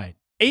draw a line.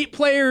 8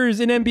 players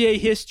in NBA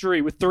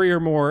history with 3 or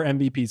more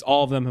MVPs,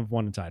 all of them have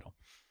won a title.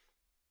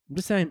 I'm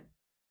just saying.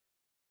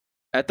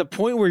 At the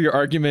point where your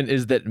argument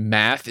is that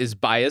math is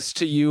biased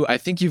to you, I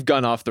think you've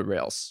gone off the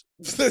rails.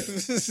 I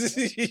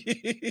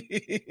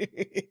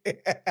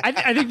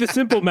think the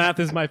simple math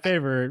is my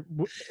favorite,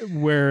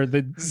 where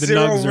the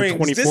Nugs are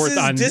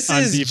 24th on defense.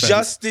 This is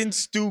Justin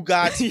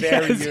Stugat's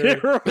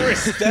barrier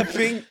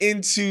stepping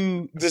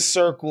into the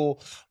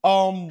circle.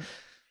 And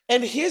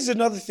here's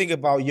another thing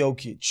about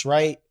Jokic,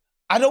 right?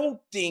 I don't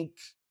think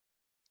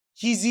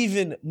he's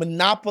even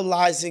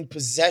monopolizing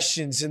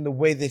possessions in the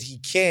way that he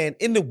can,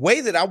 in the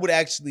way that I would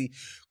actually,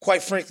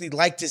 quite frankly,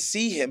 like to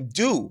see him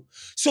do.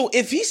 So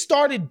if he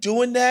started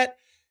doing that,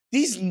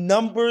 these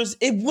numbers,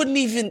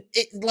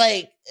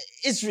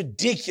 it's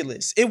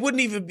ridiculous. It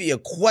wouldn't even be a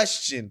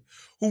question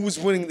who was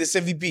winning this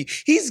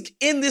MVP. He's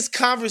in this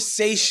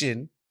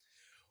conversation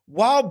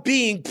while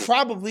being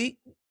probably,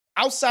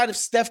 outside of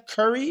Steph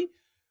Curry,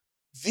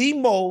 the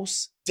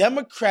most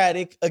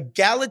democratic,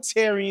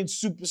 egalitarian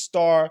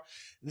superstar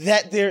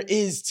that there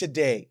is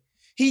today.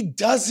 He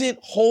doesn't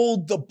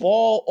hold the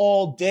ball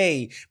all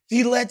day.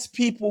 He lets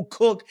people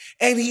cook,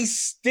 and he's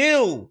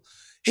still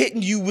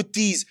hitting you with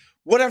these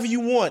whatever you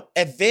want,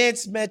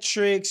 advanced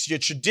metrics, your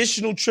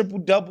traditional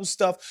triple-double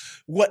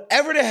stuff,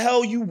 whatever the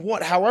hell you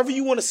want, however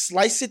you want to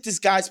slice it, this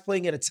guy's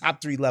playing at a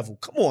top 3 level.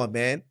 Come on,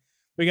 man.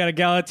 We got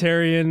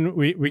egalitarian.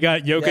 We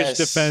got Jokic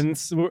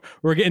defense.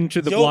 We're getting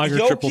to the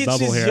blogger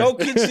triple-double here.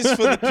 Jokic is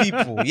for the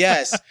people.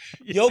 Yes.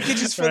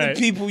 Jokic is for the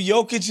people.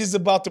 Jokic is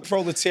about the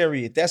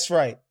proletariat. That's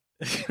right.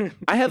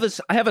 I have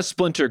a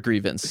splinter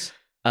grievance.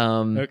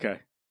 Okay.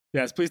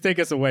 Yes, please take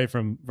us away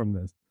from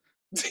this.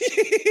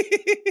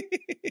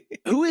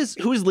 Who is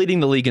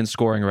leading the league in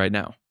scoring right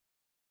now?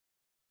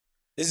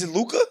 Is it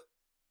Luka?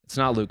 It's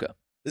not Luka.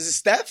 Is it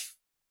Steph?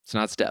 It's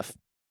not Steph.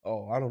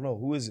 Oh, I don't know.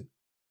 Who is it?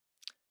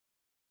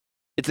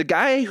 It's a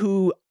guy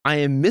who I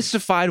am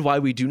mystified why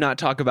we do not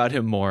talk about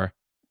him more,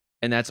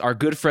 and that's our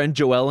good friend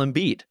Joel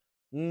Embiid.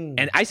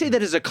 And I say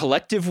that as a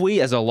collective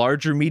we, as a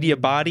larger media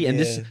body, and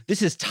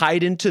this is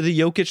tied into the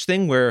Jokic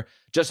thing where,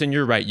 Justin,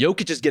 you're right.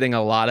 Jokic is getting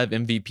a lot of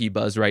MVP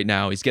buzz right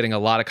now. He's getting a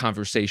lot of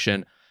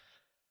conversation.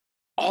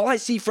 All I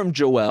see from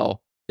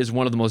Joel is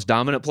one of the most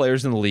dominant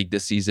players in the league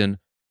this season,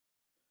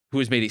 who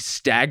has made a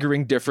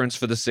staggering difference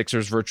for the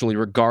Sixers virtually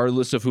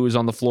regardless of who is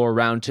on the floor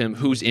around him,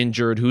 who's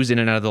injured, who's in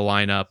and out of the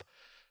lineup.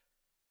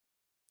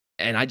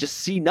 And I just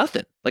see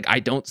nothing. Like,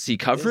 I don't see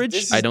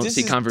coverage. I don't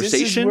see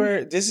conversation.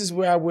 This is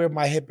where I wear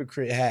my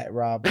hypocrite hat,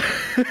 Rob.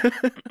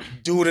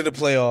 Do it in the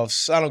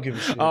playoffs. I don't give a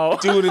shit. Oh.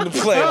 Do it in the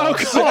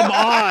playoffs. Oh, come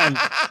on.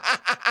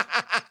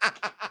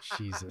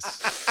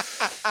 Jesus.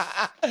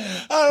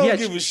 I don't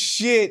give a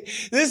shit.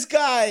 This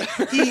guy,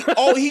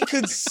 he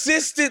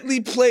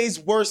consistently plays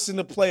worse in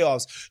the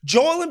playoffs.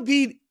 Joel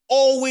Embiid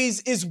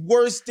always is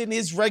worse than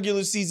his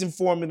regular season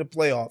form in the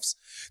playoffs.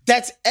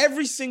 That's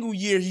every single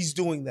year he's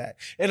doing that.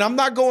 And I'm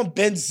not going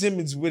Ben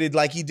Simmons with it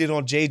like he did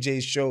on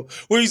JJ's show,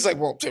 where he's like,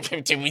 well,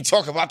 did we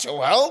talk about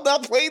Joel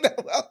not playing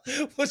that well?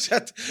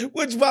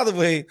 Which, by the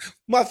way,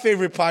 my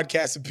favorite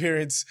podcast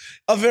appearance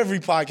of every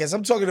podcast.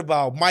 I'm talking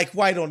about Mike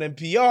White on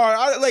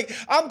NPR.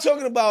 I'm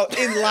talking about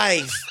in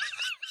life.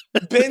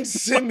 Ben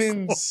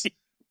Simmons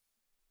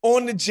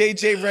on the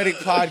JJ Redick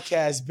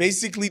podcast,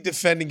 basically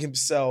defending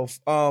himself.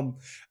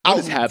 What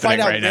is happening quite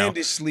right now?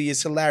 outlandishly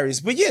is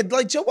hilarious. But yeah,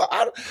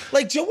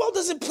 Joel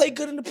doesn't play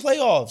good in the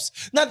playoffs.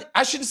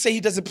 I shouldn't say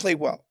he doesn't play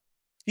well.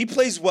 He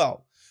plays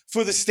well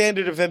for the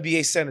standard of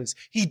NBA centers.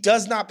 He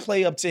does not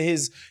play up to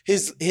his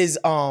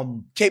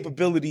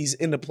capabilities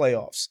in the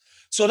playoffs.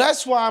 So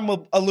that's why I'm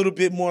a little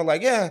bit more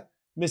like,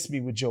 miss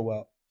me with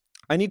Joel.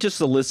 I need to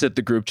solicit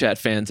the group chat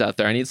fans out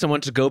there. I need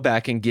someone to go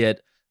back and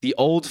get the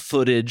old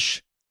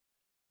footage,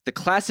 the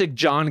classic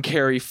John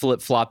Kerry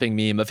flip-flopping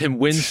meme of him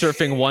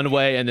windsurfing one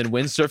way and then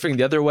windsurfing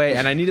the other way,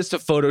 and I need us to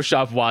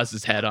Photoshop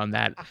Waz's head on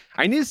that.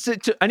 I need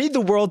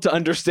the world to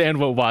understand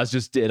what Waz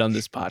just did on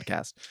this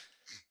podcast.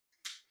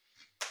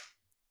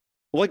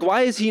 Like,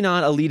 why is he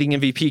not a leading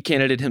MVP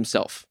candidate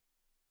himself?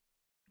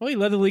 Well, he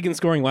led the league in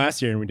scoring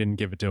last year, and we didn't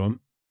give it to him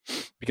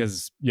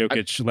because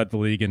Jokic led the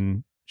league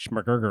in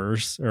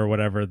Schmergers or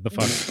whatever the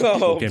fuck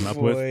people came up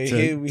with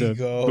to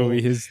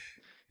buoy his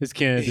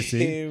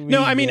candidacy.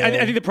 No, I mean, I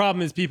think the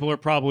problem is people are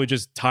probably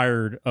just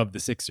tired of the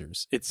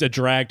Sixers. It's a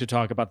drag to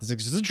talk about the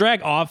Sixers. It's a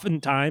drag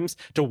oftentimes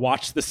to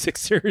watch the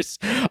Sixers,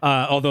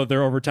 although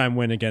their overtime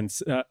win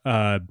against the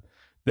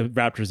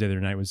Raptors the other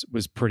night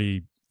was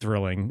pretty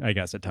thrilling, I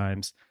guess, at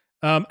times.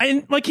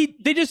 And like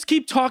they just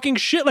keep talking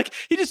shit. Like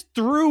he just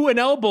threw an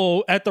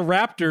elbow at the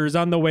Raptors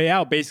on the way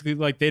out. Basically,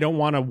 like they don't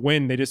want to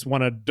win. They just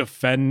want to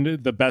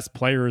defend the best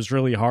players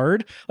really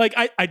hard. Like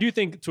I do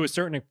think to a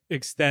certain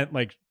extent,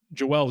 like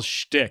Joel's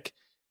shtick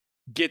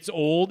gets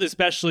old,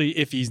 especially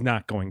if he's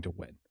not going to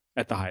win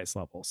at the highest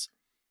levels.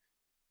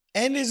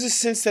 And there's a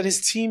sense that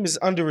his team is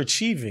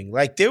underachieving.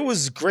 Like there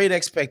was great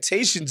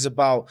expectations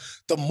about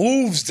the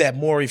moves that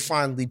Morey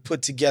finally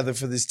put together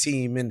for this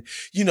team. And,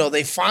 you know,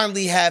 they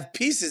finally have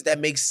pieces that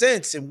make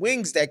sense and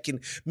wings that can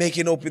make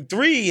an open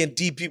three and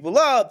D people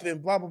up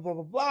and blah, blah, blah,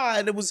 blah, blah.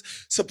 And it was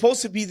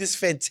supposed to be this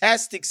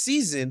fantastic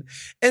season.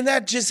 And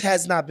that just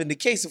has not been the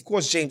case. Of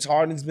course, James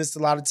Harden's missed a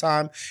lot of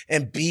time,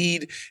 and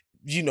Embiid,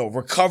 you know,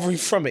 recovering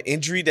from an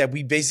injury that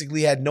we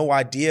basically had no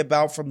idea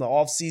about from the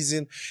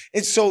offseason.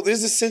 And so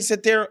there's a sense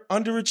that they're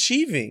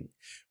underachieving,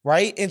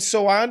 right? And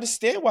so I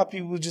understand why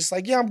people are just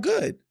like, yeah, I'm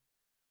good.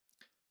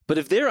 But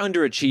if they're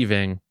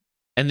underachieving,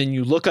 and then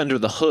you look under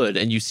the hood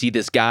and you see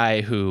this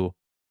guy who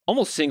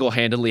almost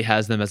single-handedly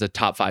has them as a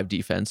top 5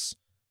 defense,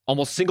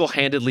 almost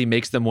single-handedly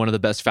makes them one of the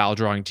best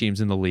foul-drawing teams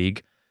in the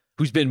league,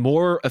 who's been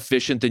more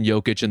efficient than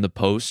Jokic in the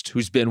post,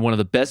 who's been one of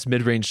the best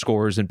mid-range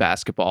scorers in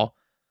basketball,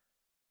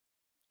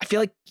 I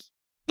feel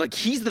like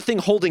he's the thing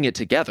holding it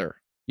together,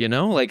 you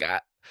know? Like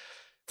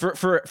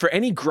for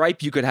any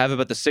gripe you could have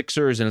about the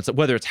Sixers, and it's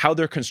whether it's how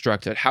they're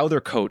constructed, how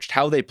they're coached,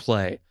 how they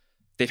play,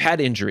 they've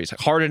had injuries.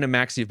 Harden and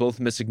Maxey both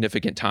missed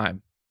significant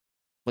time.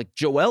 Like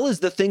Joel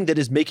is the thing that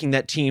is making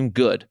that team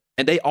good,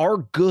 and they are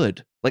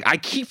good. Like I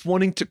keep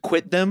wanting to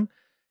quit them,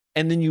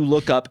 and then you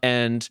look up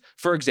and,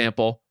 for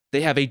example,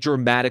 they have a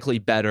dramatically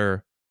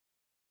better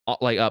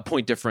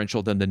point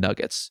differential than the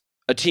Nuggets.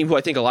 A team who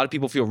I think a lot of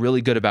people feel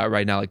really good about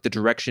right now, like the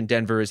direction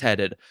Denver is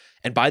headed.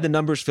 And by the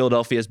numbers,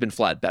 Philadelphia has been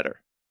flat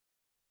better.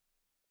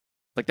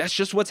 Like, that's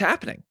just what's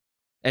happening.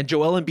 And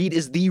Joel Embiid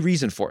is the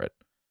reason for it.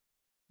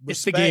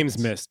 It's the games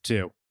missed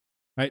too.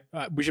 Right?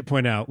 We should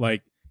point out,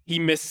 like, he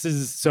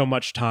misses so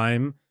much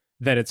time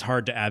that it's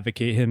hard to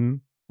advocate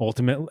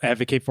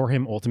for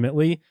him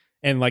ultimately.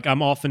 And like,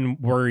 I'm often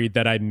worried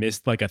that I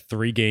missed like a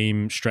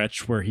 3-game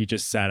stretch where he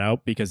just sat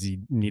out because he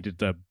needed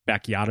the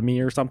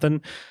backiotomy or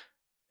something.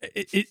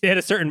 At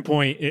a certain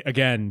point,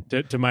 again,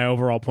 to my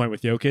overall point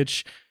with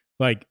Jokic,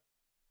 like,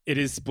 it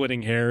is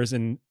splitting hairs,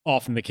 and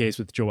often the case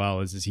with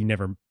Joel is he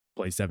never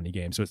plays 70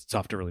 games, so it's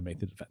tough to really make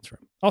the defense for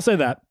him. I'll say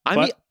that.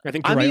 I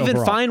think I'm even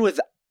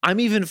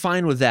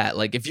fine with that.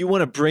 Like, if you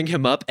want to bring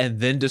him up and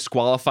then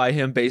disqualify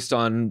him based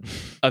on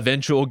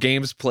eventual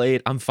games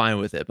played, I'm fine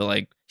with it. But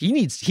like, he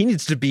needs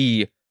to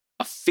be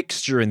a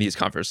fixture in these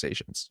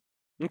conversations.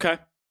 Okay,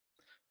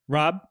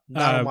 Rob,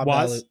 not on my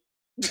ballot.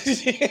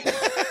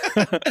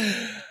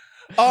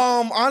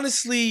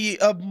 Honestly,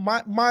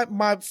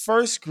 my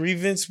first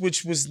grievance,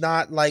 which was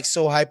not like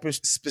so hyper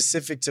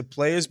specific to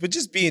players, but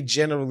just being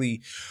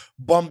generally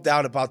bummed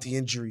out about the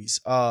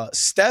injuries.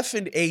 Steph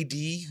and AD,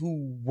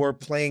 who were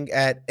playing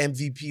at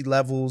MVP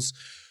levels,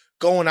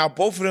 going out,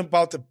 both of them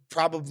about to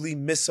probably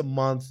miss a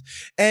month.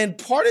 And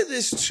part of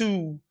this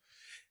too,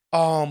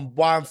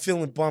 why I'm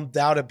feeling bummed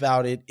out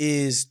about it,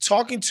 is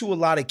talking to a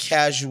lot of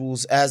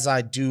casuals, as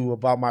I do,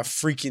 about my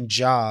freaking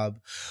job.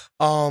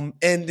 And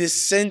this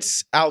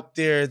sense out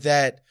there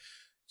that,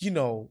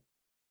 and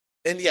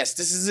yes,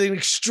 this is an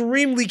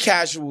extremely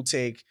casual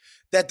take,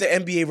 that the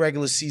NBA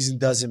regular season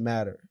doesn't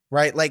matter,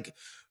 right? Like,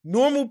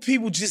 normal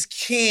people just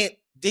can't,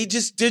 they're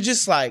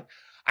just like,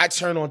 I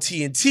turn on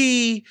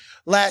TNT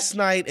last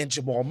night and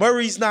Jamal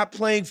Murray's not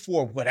playing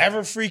for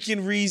whatever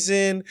freaking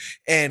reason,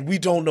 and we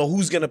don't know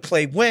who's going to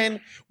play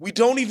when. We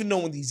don't even know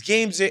when these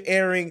games are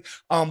airing.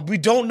 We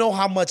don't know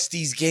how much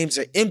these games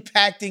are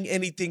impacting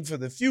anything for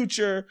the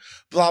future,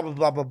 blah, blah,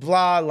 blah, blah,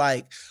 blah.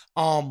 Like,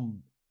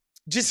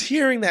 just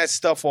hearing that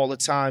stuff all the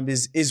time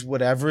is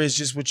whatever. It's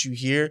just what you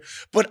hear.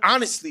 But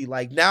honestly,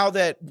 like, now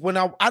that when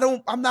I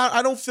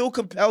don't feel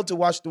compelled to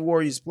watch the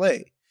Warriors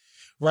play.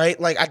 Right?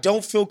 Like, I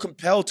don't feel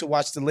compelled to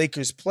watch the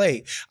Lakers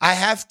play. I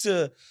have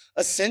to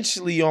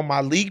essentially, on my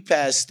League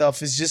Pass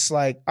stuff, is just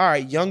like, all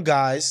right, young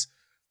guys,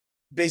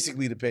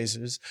 basically the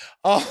Pacers,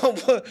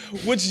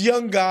 which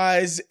young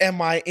guys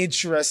am I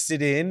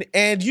interested in?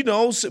 And,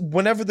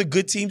 whenever the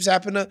good teams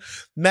happen to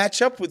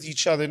match up with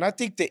each other. And I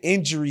think the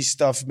injury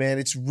stuff, man,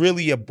 it's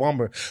really a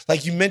bummer.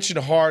 Like, you mentioned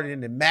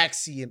Harden and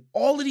Maxey and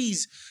all of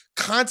these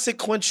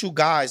consequential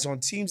guys on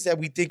teams that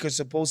we think are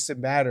supposed to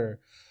matter.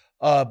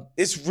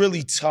 It's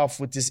really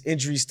tough with this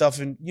injury stuff.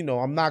 And,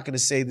 I'm not going to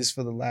say this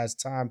for the last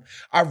time.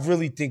 I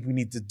really think we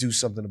need to do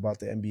something about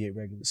the NBA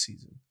regular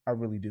season. I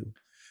really do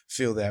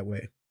feel that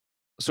way.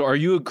 So are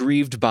you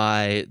aggrieved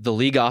by the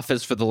league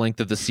office for the length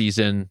of the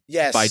season?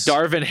 Yes. By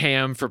Darvin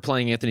Ham for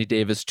playing Anthony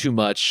Davis too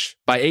much?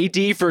 By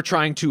AD for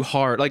trying too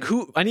hard? Like,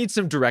 who? I need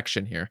some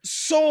direction here.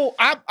 So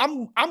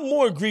I'm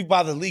more aggrieved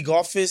by the league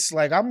office.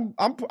 Like, I'm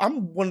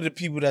one of the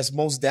people that's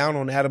most down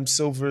on Adam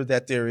Silver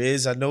that there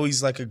is. I know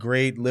he's like a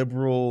great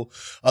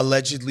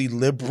allegedly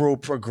liberal,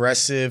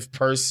 progressive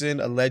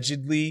person,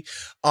 allegedly.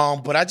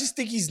 But I just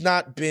think he's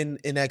not been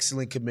an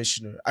excellent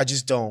commissioner. I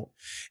just don't.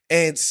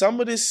 And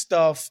some of this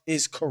stuff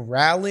is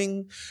corralling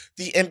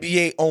the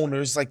NBA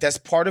owners. Like, that's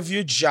part of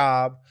your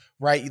job,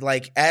 right?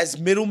 Like, as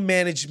middle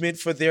management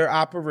for their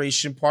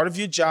operation, part of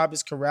your job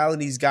is corralling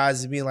these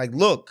guys and being like,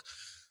 look,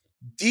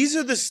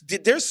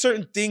 there's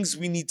certain things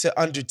we need to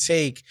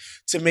undertake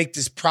to make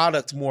this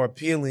product more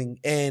appealing.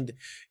 And,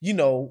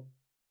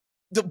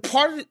 the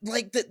part of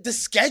the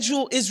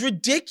schedule is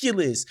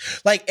ridiculous.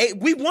 Like,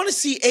 we want to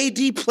see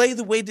AD play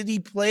the way that he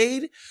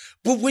played,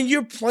 but when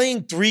you're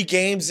playing 3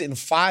 games in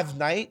 5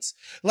 nights,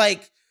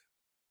 like,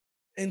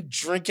 and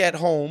drink at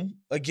home,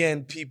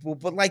 again, people,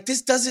 but like,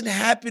 this doesn't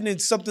happen in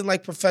something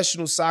like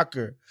professional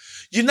soccer.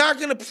 You're not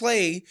going to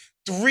play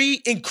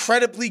 3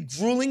 incredibly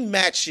grueling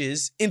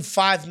matches in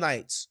 5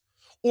 nights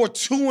or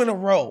 2 in a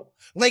row.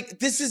 Like,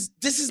 this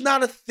is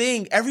not a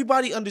thing.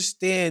 Everybody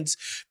understands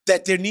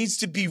that there needs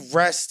to be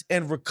rest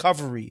and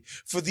recovery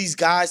for these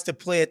guys to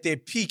play at their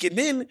peak. And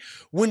then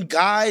when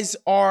guys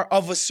are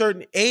of a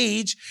certain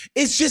age,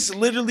 it's just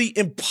literally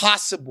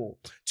impossible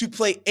to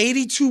play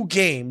 82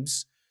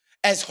 games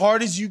as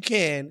hard as you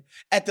can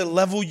at the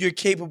level you're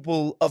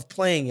capable of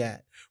playing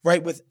at,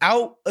 right?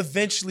 Without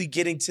eventually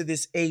getting to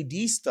this AD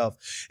stuff.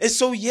 And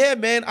so, yeah,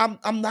 man,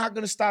 I'm not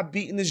going to stop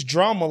beating this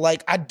drama.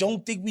 Like, I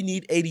don't think we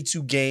need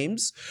 82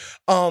 games.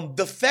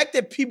 The fact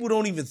that people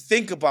don't even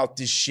think about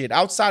this shit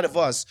outside of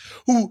us,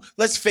 who,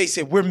 let's face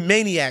it, we're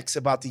maniacs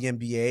about the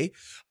NBA,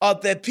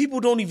 that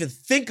people don't even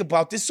think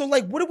about this. So,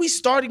 like, what are we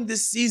starting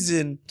this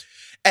season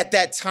at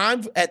that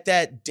time, at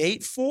that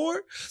date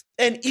for?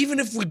 And even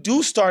if we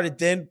do start it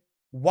then,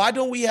 why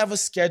don't we have a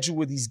schedule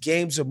where these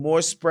games are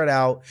more spread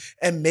out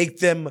and make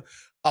them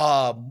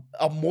a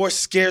more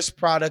scarce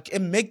product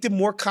and make them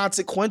more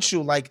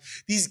consequential? Like,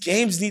 these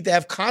games need to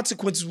have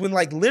consequences when,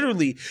 like,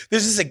 literally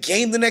there's just a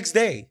game the next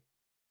day.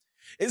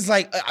 It's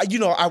like,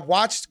 I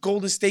watched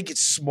Golden State get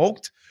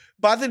smoked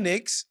by the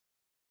Knicks.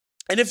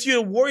 And if you're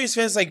a Warriors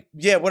fan, it's like,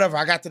 yeah, whatever,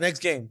 I got the next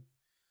game.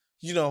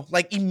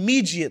 Like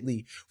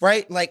immediately,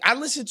 right? Like I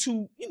listen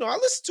to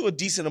a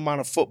decent amount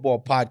of football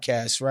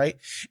podcasts, right?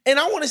 And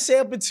I want to say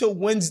up until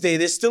Wednesday,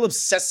 they're still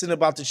obsessing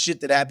about the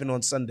shit that happened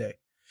on Sunday.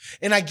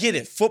 And I get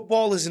it.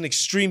 Football is an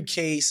extreme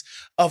case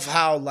of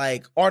how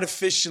like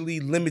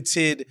artificially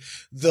limited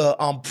the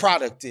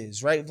product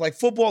is, right? Like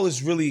football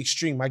is really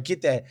extreme. I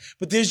get that.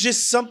 But there's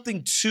just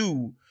something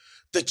to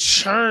the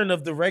churn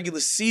of the regular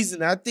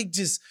season. I think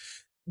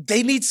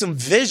they need some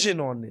vision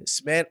on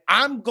this, man.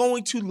 I'm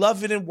going to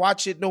love it and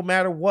watch it no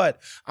matter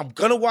what. I'm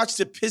going to watch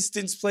the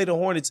Pistons play the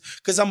Hornets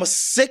because I'm a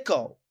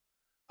sicko.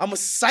 I'm a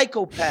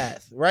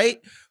psychopath,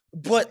 right?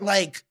 But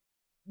like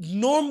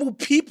normal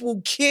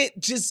people can't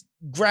just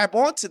grab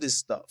onto this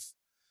stuff.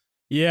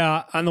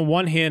 Yeah, on the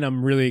one hand,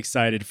 I'm really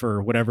excited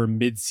for whatever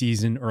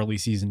mid-season, early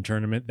season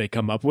tournament they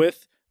come up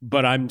with,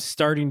 but I'm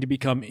starting to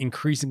become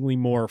increasingly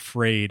more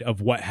afraid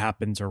of what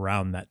happens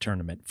around that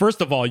tournament. First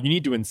of all, you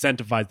need to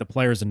incentivize the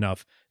players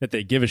enough that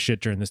they give a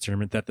shit during this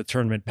tournament, that the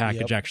tournament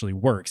package actually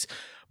works.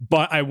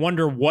 But I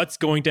wonder what's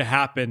going to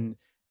happen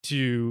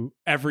to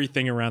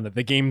everything around it.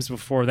 The games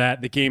before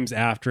that, the games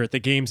after it, the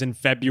games in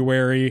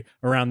February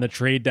around the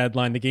trade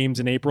deadline, the games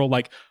in April.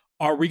 Like,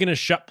 are we going to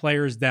shut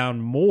players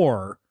down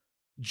more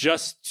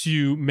just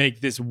to make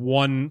this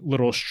one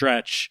little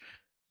stretch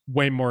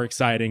way more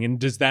exciting? And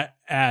does that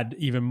add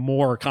even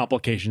more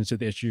complications to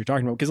the issue you're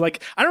talking about? Because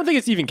like, I don't think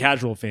it's even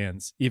casual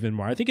fans even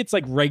more. I think it's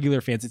like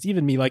regular fans. It's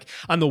even me. Like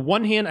on the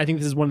one hand, I think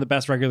this is one of the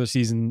best regular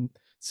seasons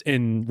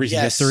in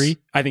recent history.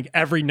 I think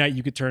every night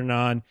you could turn it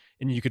on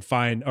and you could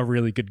find a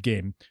really good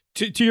game.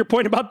 To your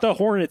point about the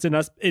Hornets and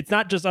us, it's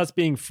not just us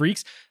being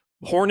freaks.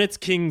 Hornets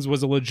Kings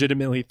was a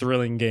legitimately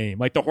thrilling game.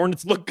 Like the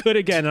Hornets look good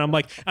again.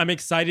 And I'm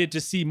excited to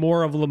see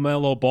more of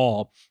LaMelo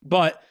Ball.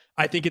 But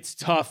I think it's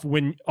tough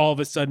when all of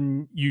a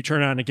sudden you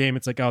turn on a game.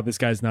 It's like, oh, this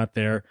guy's not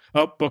there.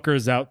 Oh,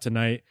 Booker's out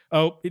tonight.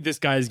 Oh, this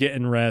guy's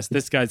getting rest.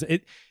 This guy's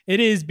it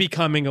is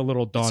becoming a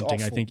little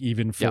daunting, I think,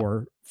 even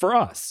for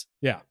us.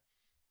 Yeah.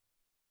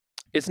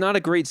 It's not a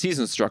great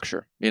season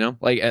structure,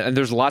 like, and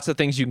there's lots of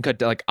things you can cut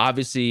down. Like,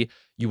 obviously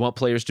you want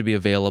players to be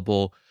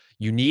available.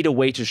 You need a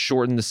way to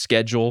shorten the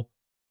schedule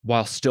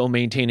while still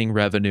maintaining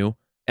revenue.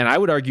 And I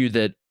would argue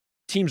that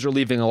teams are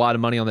leaving a lot of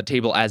money on the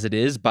table as it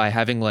is by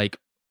having like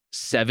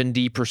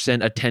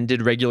 70%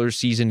 attended regular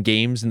season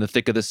games in the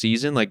thick of the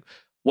season. Like,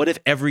 what if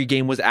every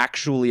game was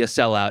actually a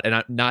sellout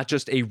and not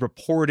just a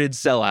reported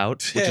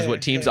sellout, which is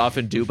what teams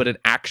often do, but an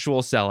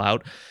actual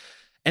sellout?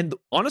 And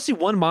honestly,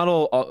 one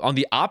model on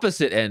the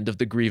opposite end of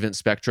the grievance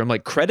spectrum,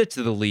 like credit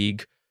to the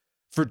league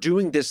for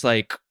doing this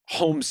like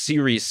home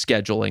series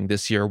scheduling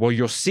this year, where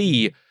you'll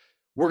see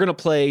we're going to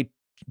play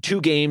 2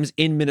 games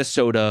in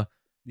Minnesota,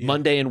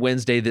 Monday and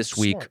Wednesday this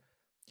week.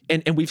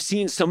 And we've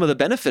seen some of the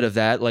benefit of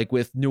that, like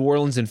with New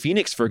Orleans and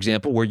Phoenix, for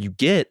example, where you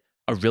get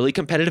a really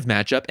competitive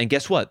matchup. And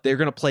guess what? They're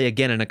going to play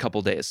again in a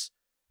couple days.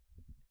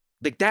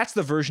 Like that's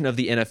the version of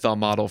the NFL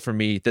model for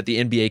me that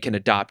the NBA can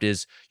adopt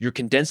is you're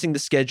condensing the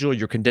schedule,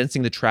 you're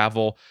condensing the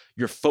travel,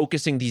 you're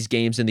focusing these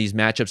games and these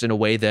matchups in a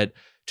way that,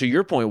 to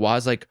your point,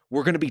 was like,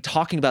 we're going to be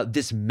talking about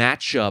this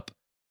matchup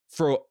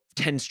for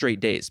 10 straight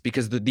days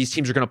because these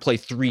teams are going to play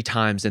 3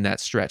 times in that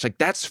stretch. Like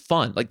that's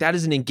fun. Like that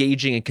is an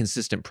engaging and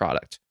consistent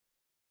product.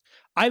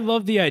 I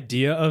love the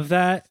idea of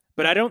that,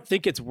 but I don't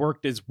think it's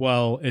worked as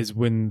well as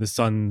when the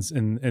Suns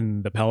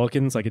and the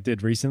Pelicans, like it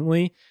did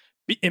recently.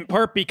 In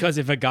part because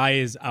if a guy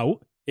is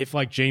out, if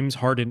like James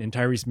Harden and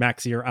Tyrese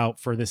Maxey are out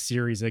for this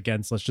series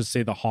against, let's just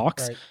say the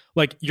Hawks,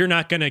 like you're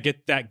not going to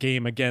get that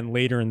game again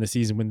later in the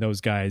season when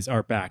those guys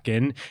are back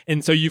in.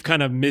 And so you've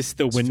kind of missed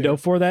the window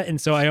for that. And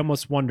so I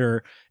almost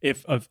wonder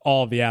if of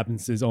all the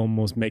absences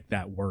almost make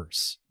that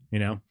worse,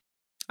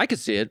 I could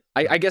see it.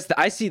 I guess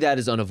I see that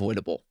as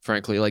unavoidable,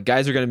 frankly. Like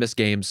guys are going to miss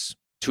games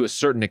to a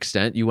certain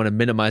extent. You want to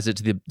minimize it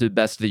to the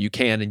best that you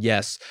can. And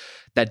yes,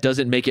 that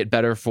doesn't make it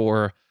better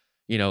for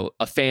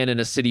a fan in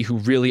a city who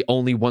really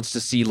only wants to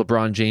see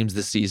LeBron James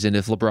this season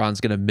if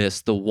LeBron's going to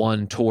miss the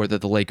one tour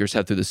that the Lakers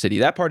have through the city.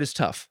 That part is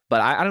tough,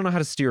 but I don't know how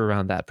to steer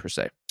around that per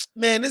se.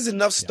 Man, there's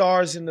enough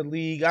stars in the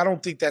league. I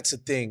don't think that's a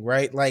thing,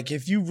 right? Like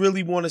if you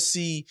really want to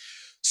see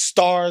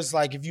stars,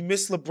 like if you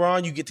miss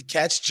LeBron, you get to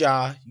catch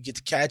Ja, you get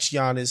to catch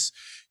Giannis,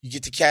 you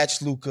get to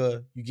catch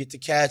Luka, you get to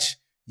catch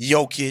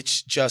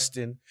Jokic,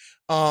 Justin.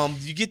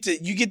 You get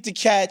to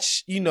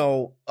catch,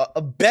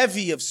 a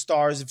bevy of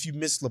stars if you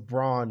miss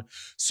LeBron.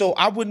 So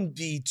I wouldn't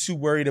be too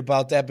worried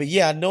about that. But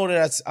yeah, I know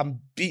that I'm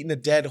beating a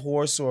dead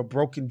horse or a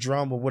broken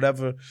drum or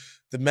whatever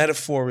the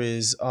metaphor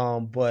is.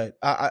 But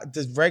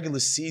the regular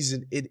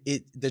season,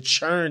 the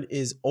churn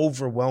is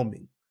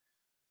overwhelming.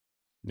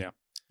 Yeah.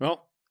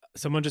 Well,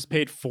 someone just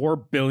paid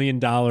 $4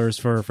 billion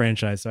for a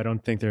franchise, so I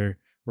don't think we're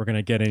going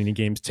to get any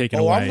games taken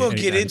away. I'm going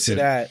to get into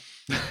that.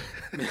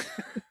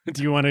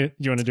 Do you want to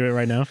do it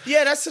right now?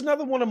 Yeah, that's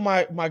another one of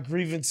my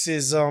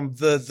grievances.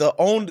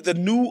 The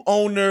new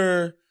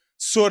owner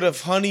sort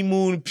of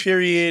honeymoon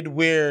period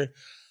where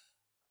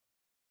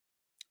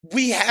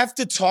we have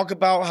to talk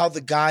about how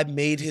the guy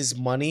made his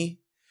money.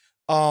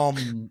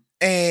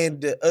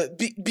 And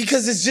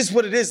because it's just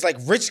what it is. Like,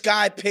 rich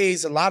guy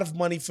pays a lot of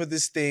money for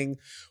this thing.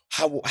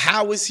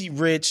 How is he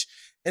rich?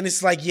 And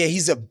it's like, yeah,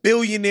 he's a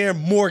billionaire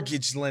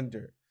mortgage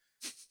lender.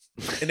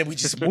 And then we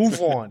just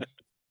move on.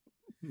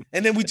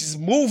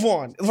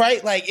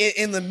 Right? Like,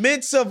 in the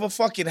midst of a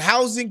fucking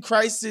housing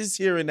crisis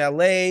here in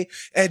LA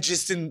and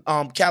just in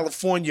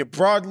California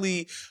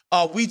broadly,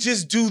 we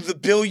just do the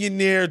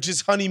billionaire,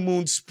 just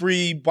honeymoon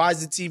spree,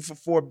 buys a team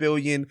for $4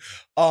 billion.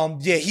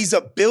 Yeah, he's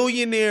a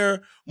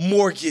billionaire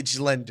mortgage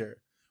lender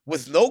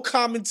with no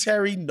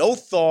commentary, no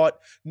thought,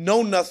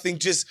 no nothing.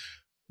 Just,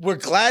 we're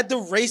glad the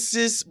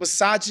racist,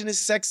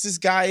 misogynist,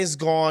 sexist guy is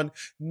gone.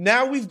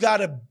 Now we've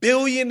got a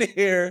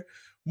billionaire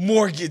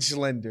mortgage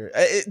lender.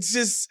 It's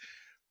just,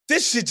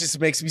 this shit just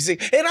makes me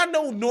sick. And I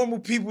know normal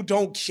people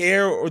don't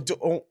care or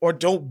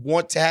don't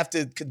want to have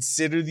to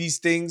consider these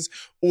things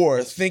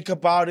or think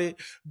about it.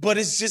 But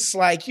it's just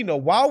like, you know,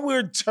 while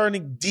we're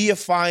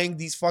deifying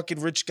these fucking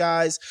rich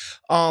guys,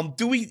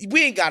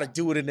 we ain't got to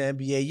do it in the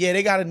NBA. Yeah,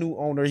 they got a new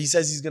owner. He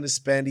says he's going to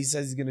spend. He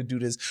says he's going to do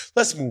this.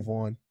 Let's move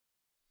on.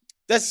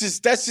 That's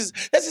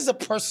just a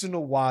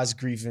personal Waz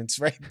grievance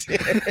right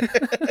there.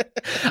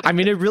 I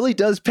mean, it really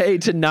does pay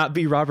to not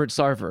be Robert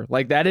Sarver.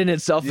 Like, that in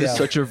itself is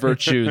such a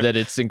virtue that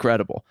it's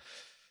incredible.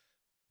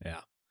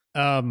 Yeah.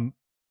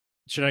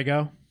 Should I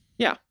go?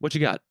 Yeah. What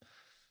you got?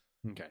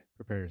 Okay.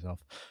 Prepare yourself.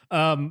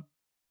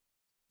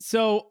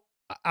 So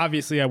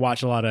obviously I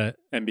watch a lot of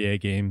NBA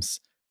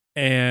games,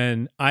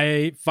 and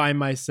I find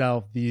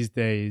myself these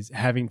days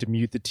having to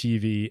mute the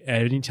TV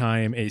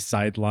anytime a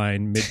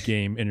sideline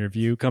mid-game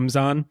interview comes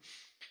on.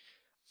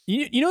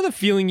 You know the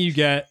feeling you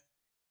get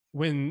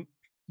when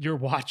you're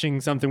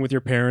watching something with your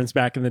parents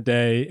back in the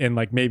day and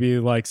like maybe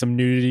like some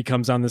nudity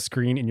comes on the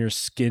screen and your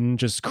skin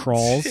just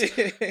crawls?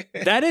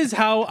 That is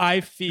how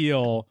I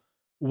feel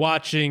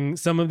watching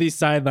some of these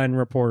sideline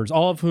reporters,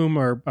 all of whom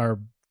are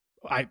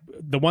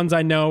the ones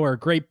I know are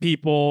great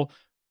people,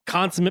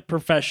 consummate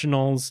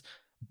professionals,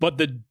 but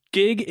the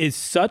gig is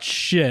such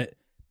shit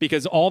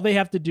because all they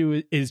have to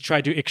do is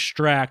try to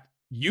extract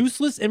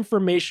useless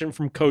information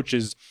from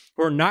coaches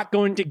who are not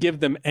going to give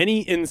them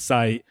any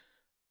insight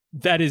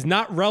that is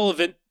not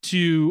relevant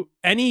to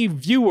any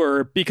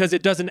viewer because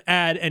it doesn't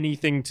add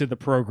anything to the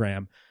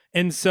program.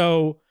 And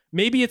so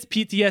maybe it's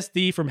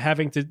PTSD from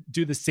having to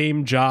do the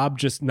same job,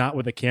 just not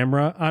with a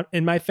camera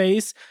in my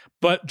face,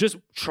 but just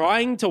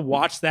trying to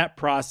watch that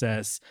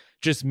process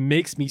just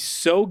makes me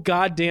so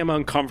goddamn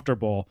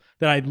uncomfortable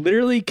that I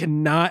literally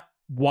cannot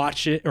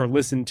watch it or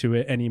listen to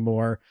it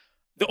anymore.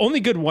 The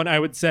only good one I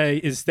would say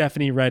is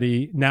Stephanie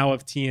Reddy, now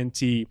of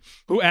TNT,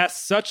 who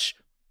asks such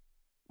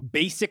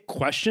basic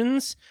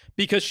questions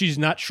because she's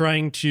not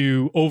trying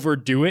to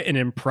overdo it and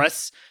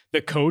impress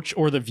the coach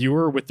or the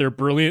viewer with their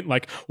brilliant,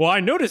 like, well, I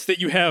noticed that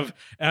you have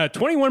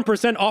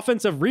 21%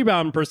 offensive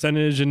rebound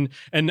percentage and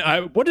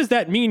what does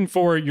that mean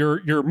for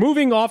your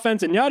moving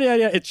offense and yada,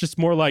 yada, yada. It's just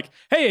more like,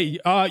 hey,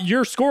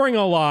 you're scoring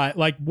a lot.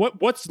 Like,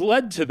 what's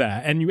led to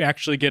that? And you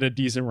actually get a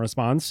decent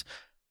response.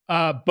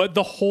 But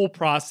the whole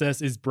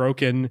process is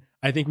broken.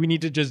 I think we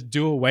need to just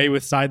do away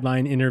with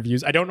sideline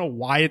interviews. I don't know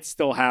why it's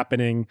still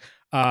happening.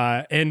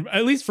 And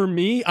at least for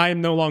me, I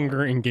am no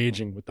longer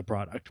engaging with the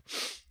product.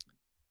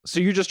 So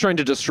you're just trying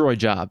to destroy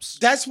jobs.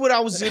 That's what I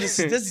was going to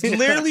say. That's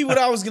literally what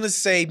I was going to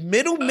say.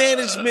 Middle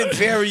management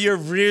barrier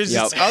rears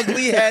its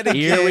ugly head again.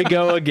 Here we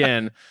go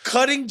again.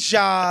 Cutting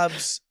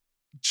jobs,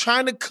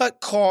 trying to cut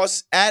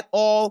costs at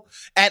all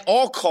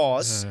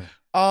costs.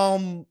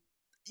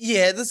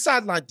 Yeah, the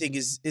sideline thing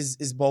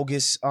is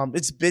bogus.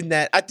 It's been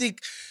that. I think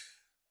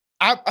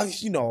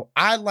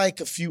I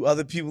like a few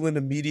other people in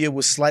the media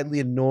was slightly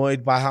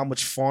annoyed by how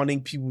much fawning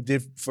people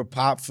did for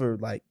Pop for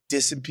like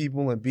dissing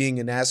people and being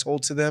an asshole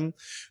to them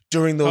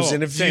during those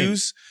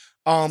interviews.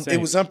 Same.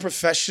 It was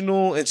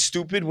unprofessional and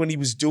stupid when he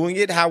was doing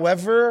it.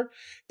 However,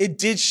 it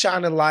did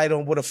shine a light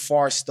on what a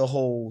farce the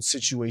whole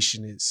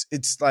situation is.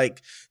 It's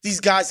like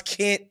these guys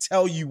can't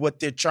tell you what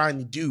they're trying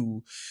to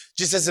do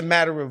just as a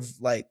matter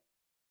of like,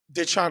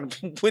 they're trying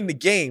to win the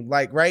game,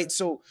 like, right?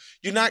 So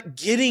you're not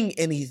getting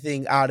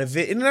anything out of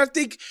it. And I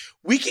think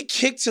we could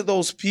kick to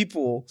those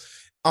people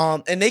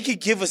and they could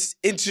give us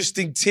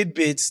interesting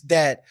tidbits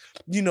that,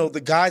 you know,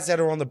 the guys that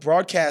are on the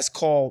broadcast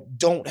call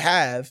don't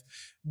have.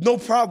 No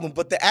problem.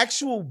 But the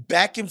actual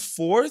back and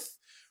forth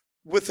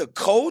with a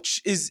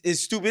coach is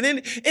stupid.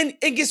 And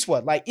guess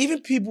what? Like,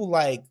 even people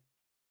like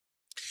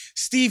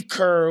Steve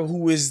Kerr,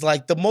 who is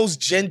like the most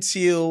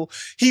genteel,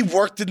 he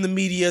worked in the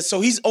media, so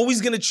he's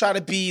always going to try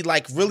to be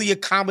like really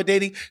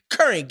accommodating.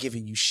 Kerr ain't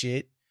giving you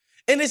shit.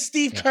 And it's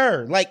Steve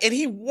Kerr. Like, and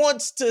he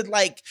wants to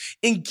like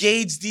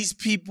engage these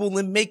people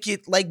and make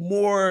it like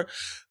more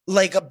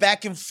like a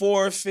back and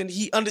forth, and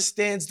he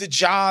understands the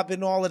job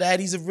and all of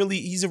that. He's a real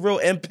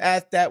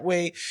empath that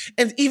way.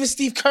 And even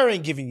Steve Kerr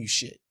ain't giving you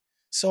shit.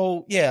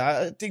 So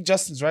yeah, I think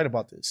Justin's right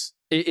about this.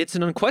 It's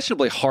an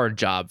unquestionably hard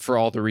job for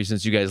all the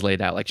reasons you guys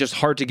laid out. Like, just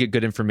hard to get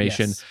good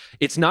information. Yes.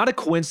 It's not a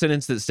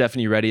coincidence that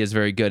Stephanie Reddy is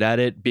very good at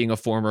it, being a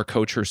former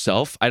coach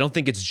herself. I don't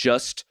think it's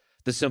just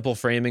the simple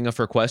framing of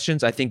her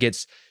questions. I think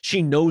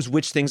she knows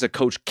which things a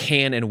coach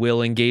can and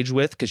will engage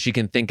with because she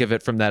can think of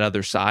it from that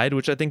other side,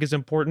 which I think is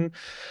important.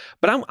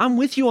 But I'm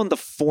with you on the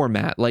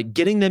format. Like,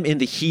 getting them in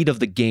the heat of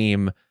the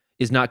game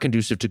is not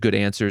conducive to good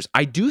answers.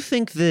 I do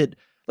think that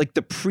like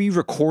the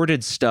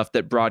pre-recorded stuff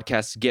that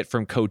broadcasts get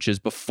from coaches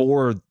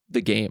before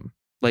the game,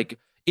 like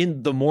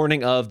in the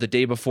morning of, the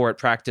day before at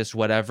practice,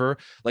 whatever,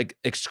 like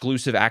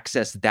exclusive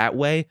access that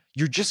way,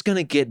 you're just going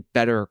to get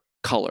better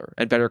color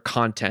and better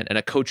content and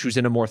a coach who's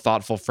in a more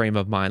thoughtful frame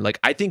of mind. Like,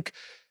 I think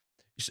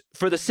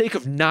for the sake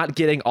of not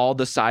getting all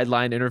the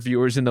sideline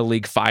interviewers in the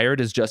league fired,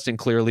 as Justin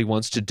clearly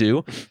wants to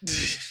do,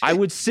 I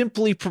would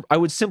simply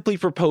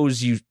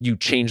propose you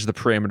change the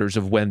parameters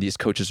of when these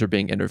coaches are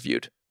being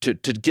interviewed to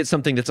get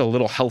something that's a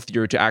little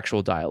healthier to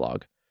actual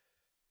dialogue.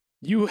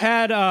 You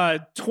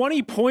had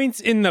 20 points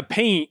in the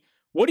paint.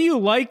 What do you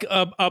like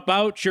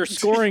about your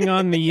scoring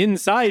on the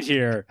inside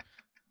here?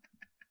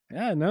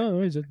 Yeah,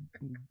 no, it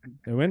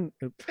went,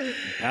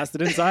 passed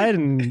it inside,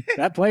 and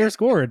that player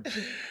scored.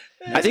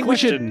 I think we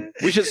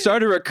should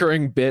start a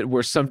recurring bit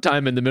where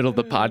sometime in the middle of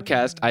the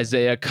podcast,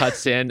 Isaiah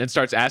cuts in and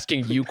starts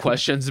asking you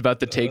questions about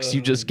the takes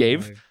you just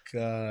gave. My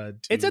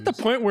God, dude. It's at the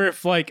point where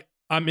if like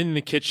I'm in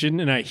the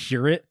kitchen and I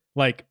hear it,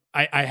 like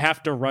I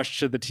have to rush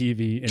to the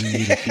TV and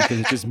mute it because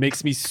it just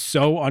makes me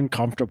so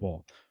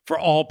uncomfortable for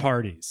all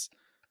parties.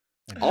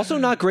 Also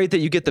not great that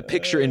you get the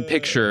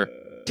picture-in-picture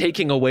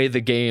taking away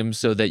the game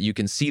so that you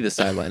can see the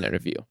sideline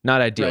interview.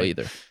 Not ideal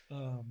either.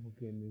 Oh, my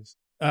goodness.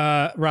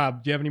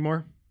 Rob, do you have any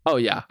more? Oh,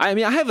 yeah. I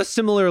mean, I have a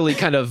similarly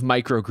kind of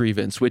micro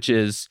grievance, which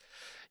is,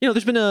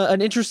 there's been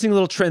an interesting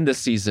little trend this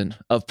season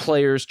of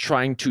players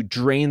trying to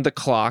drain the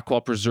clock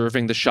while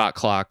preserving the shot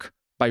clock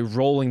by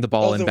rolling the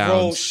ball in bounds.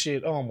 Roll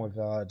shit. Oh, my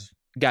God.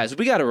 Guys,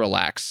 we got to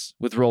relax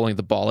with rolling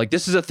the ball. Like,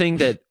 this is a thing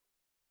that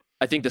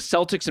I think the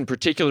Celtics in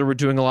particular were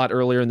doing a lot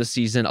earlier in the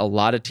season. A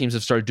lot of teams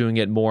have started doing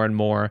it more and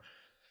more.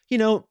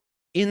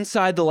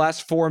 Inside the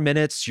last 4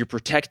 minutes, you're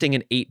protecting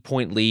an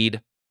 8-point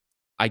lead.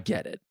 I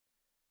get it.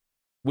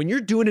 When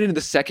you're doing it in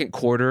the second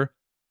quarter,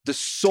 the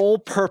sole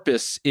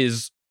purpose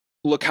is,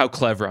 look how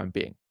clever I'm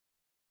being.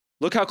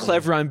 Look how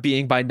clever I'm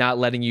being by not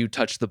letting you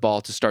touch the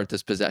ball to start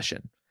this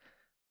possession.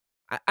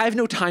 I have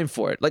no time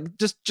for it. Like,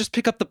 just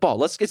pick up the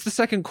ball. It's the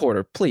second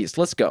quarter. Please,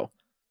 let's go.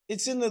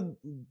 It's in the,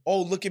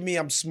 oh, look at me,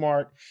 I'm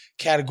smart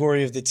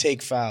category of the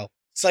take foul.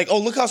 It's like, oh,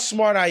 look how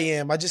smart I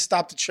am. I just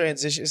stopped the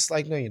transition. It's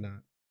like, no, you're not.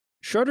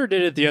 Schroeder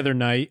did it the other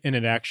night, and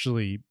it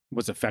actually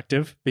was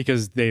effective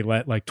because they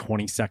let like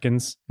 20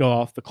 seconds go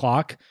off the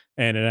clock,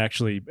 and it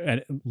actually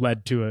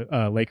led to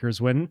a Lakers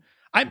win.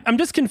 I'm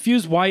just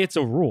confused why it's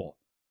a rule.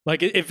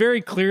 Like, it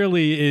very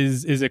clearly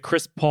is a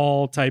Chris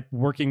Paul type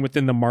working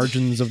within the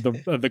margins of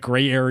the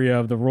gray area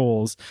of the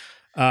rules.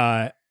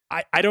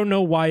 I don't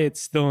know why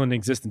it's still in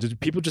existence. Do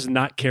people just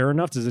not care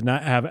enough? Does it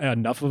not have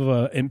enough of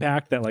an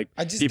impact that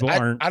people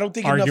aren't I don't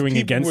think arguing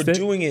enough people against were it?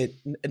 doing it.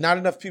 Not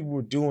enough people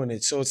were doing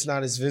it, so it's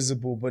not as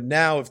visible. But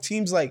now, if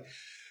teams like,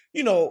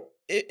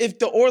 if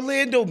the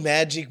Orlando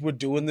Magic were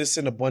doing this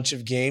in a bunch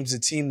of games, a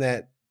team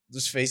that,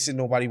 let's face it,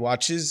 nobody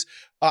watches,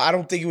 I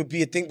don't think it would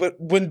be a thing. But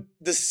when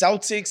the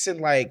Celtics and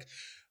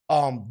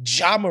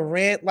Ja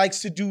Morant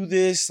likes to do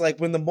this, like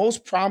when the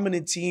most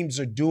prominent teams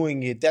are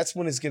doing it, that's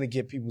when it's going to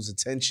get people's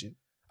attention.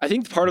 I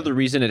think part of the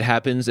reason it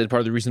happens and part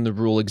of the reason the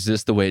rule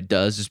exists the way it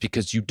does is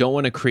because you don't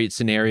want to create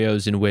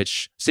scenarios in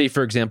which, say,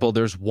 for example,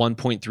 there's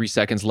 1.3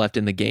 seconds left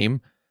in the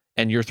game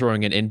and you're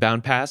throwing an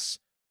inbound pass.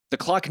 The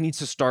clock needs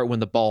to start when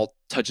the ball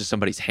touches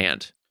somebody's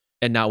hand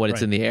and not when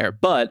it's in the air.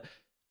 But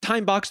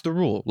time box the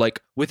rule.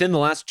 Like, within the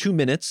last 2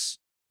 minutes,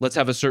 let's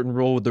have a certain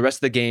rule. With the rest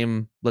of the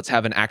game, let's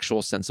have an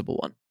actual sensible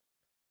one.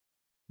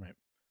 Right.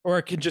 Or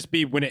it could just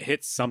be when it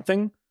hits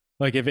something.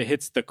 Like if it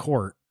hits the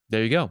court.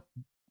 There you go.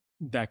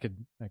 That could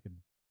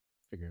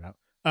figure it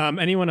out.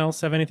 Anyone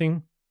else have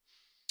anything?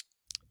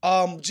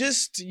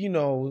 Just,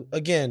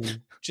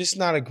 again, just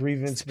not a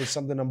grievance, but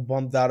something I'm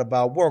bummed out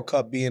about. World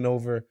Cup being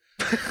over.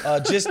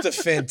 Just a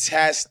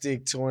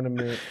fantastic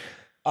tournament.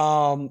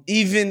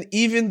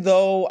 Even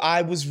though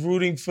I was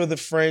rooting for the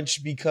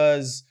French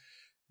because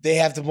they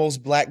have the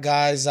most black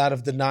guys out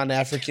of the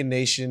non-African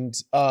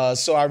nations.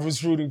 So I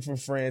was rooting for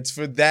France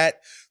for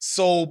that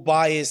sole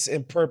bias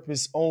and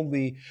purpose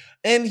only.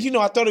 And,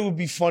 I thought it would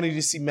be funny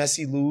to see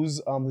Messi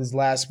lose his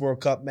last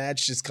World Cup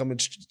match, just coming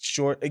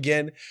short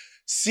again.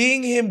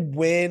 Seeing him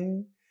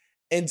win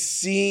and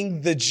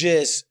seeing the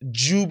just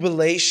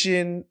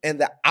jubilation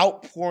and the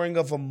outpouring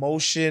of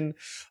emotion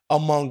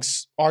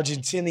amongst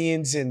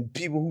Argentinians and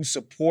people who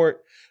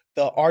support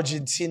the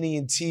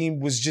Argentinian team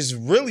was just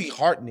really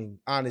heartening,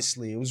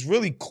 honestly. It was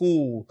really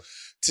cool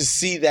to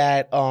see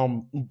that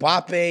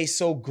Mbappe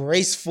so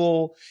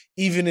graceful,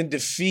 even in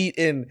defeat.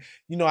 And,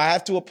 I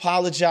have to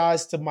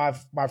apologize to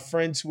my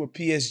friends who are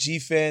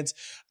PSG fans.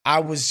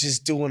 I was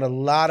just doing a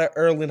lot of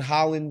Erling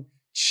Haaland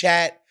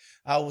chat.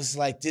 I was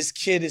like, this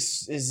kid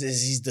is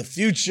he's the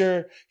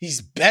future.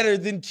 He's better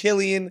than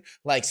Killian.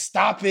 Like,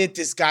 stop it.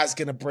 This guy's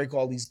going to break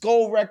all these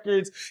goal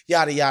records,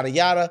 yada, yada,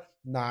 yada.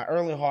 Nah,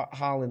 Erling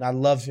Haaland, I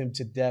love him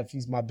to death.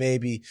 He's my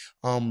baby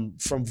from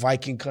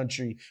Viking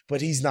country,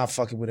 but he's not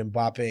fucking with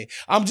Mbappe.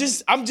 I'm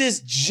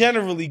just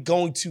generally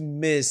going to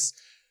miss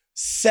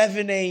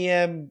 7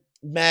 a.m.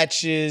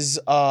 matches,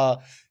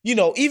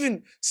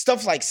 even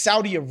stuff like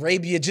Saudi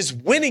Arabia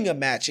just winning a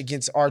match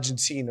against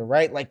Argentina,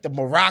 right? Like the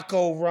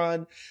Morocco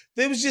run.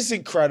 It was just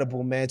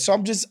incredible, man. So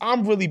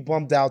I'm really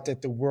bummed out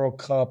that the World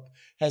Cup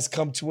has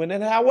come to an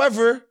end.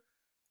 However,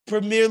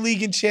 Premier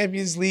League and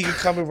Champions League are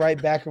coming right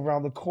back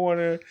around the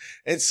corner.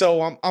 And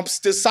so I'm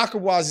still, Soccer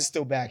Waz is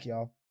still back,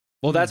 y'all.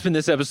 Well, that's been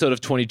this episode of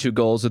 22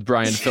 Goals with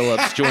Brian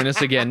Phillips. Join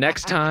us again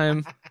next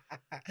time.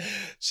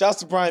 Shouts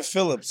to Brian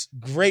Phillips.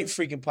 Great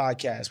freaking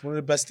podcast. One of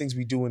the best things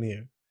we do in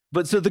here.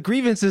 But so the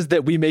grievance is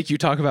that we make you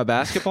talk about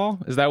basketball?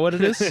 Is that what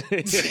it is?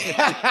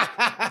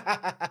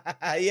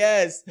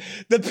 Yes.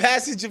 The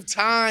passage of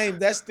time.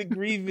 That's the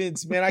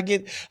grievance, man. I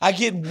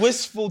get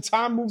wistful.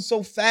 Time moves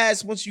so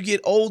fast once you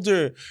get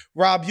older.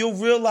 Rob, you'll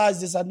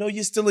realize this. I know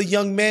you're still a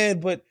young man,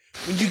 but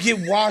when you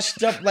get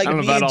washed up like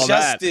me and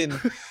Justin,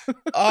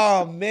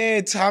 oh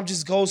man, time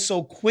just goes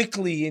so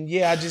quickly. And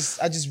yeah, I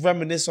just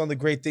reminisce on the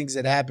great things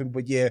that happened.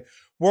 But yeah,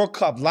 World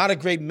Cup, a lot of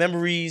great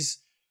memories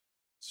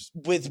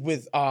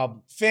with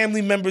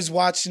family members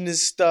watching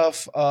this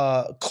stuff,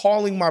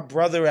 calling my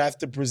brother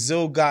after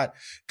Brazil got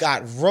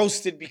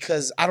roasted,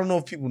 because I don't know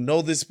if people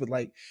know this, but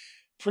like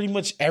pretty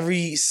much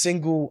every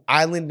single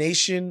island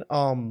nation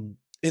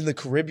in the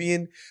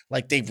Caribbean,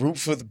 like they root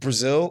for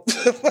Brazil,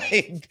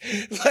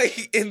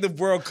 like in the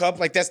World Cup,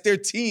 like that's their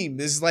team.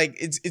 It's like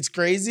it's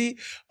crazy.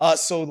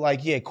 So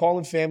like yeah,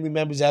 calling family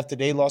members after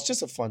they lost,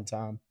 just a fun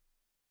time.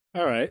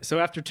 All right. So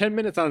after 10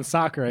 minutes on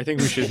soccer, I think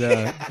we should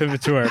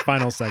pivot to our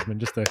final segment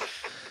just to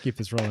keep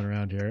this rolling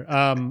around here.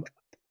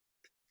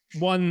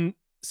 One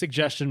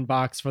suggestion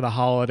box for the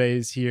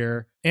holidays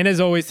here. And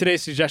as always,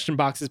 today's suggestion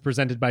box is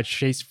presented by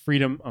Chase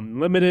Freedom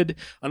Unlimited.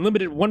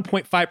 Unlimited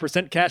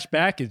 1.5% cash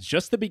back is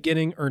just the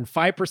beginning. Earn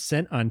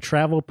 5% on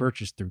travel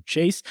purchased through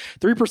Chase,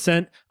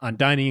 3% on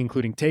dining,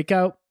 including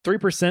takeout,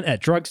 3%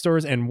 at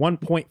drugstores, and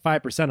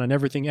 1.5% on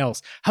everything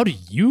else. How do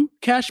you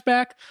cash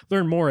back?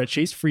 Learn more at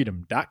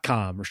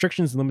chasefreedom.com.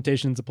 Restrictions and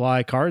limitations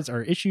apply. Cards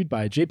are issued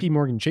by JP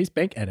Morgan Chase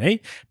Bank N.A.,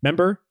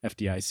 member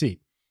FDIC.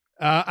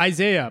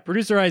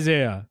 Producer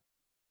Isaiah,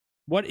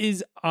 what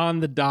is on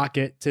the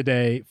docket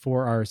today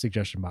for our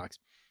suggestion box?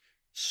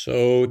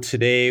 So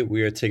today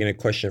we are taking a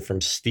question from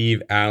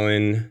Steve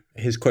Allen.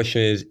 His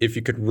question is, if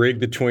you could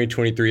rig the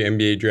 2023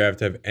 NBA draft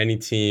to have any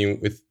team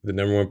with the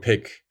number one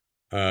pick,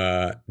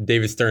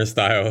 David Stern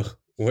style,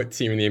 what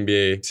team in the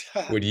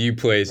NBA would you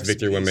place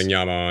Victor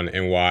Wembanyama on,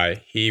 and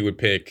why? He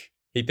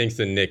thinks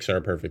the Knicks are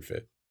a perfect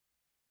fit.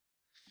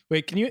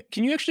 Wait, can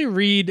you actually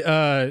read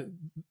the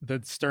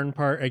Stern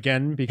part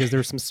again? Because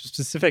there's some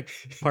specific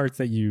parts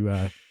that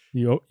you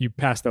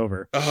passed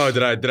over. Oh,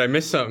 did I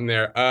miss something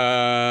there?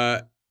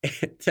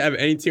 To have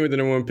any team with the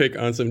number one pick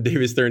on some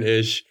David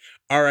Stern-ish,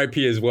 RIP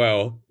as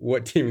well.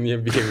 What team in the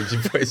NBA would you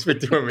place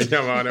Victor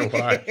Wembanyama on, and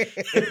why?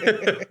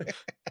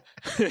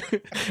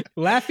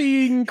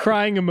 Laughing,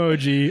 crying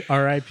emoji,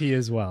 RIP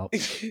as well.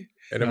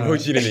 An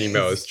emoji in an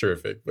email is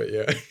terrific, but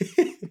yeah.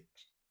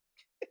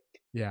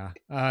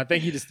 Yeah.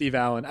 Thank you to Steve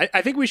Allen.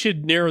 I think we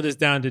should narrow this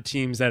down to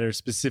teams that are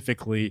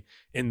specifically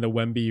in the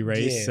Wemby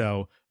race. Yeah.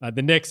 So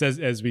the Knicks,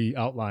 as we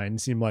outlined,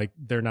 seem like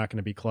they're not going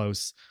to be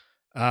close.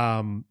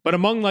 But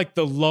among like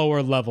the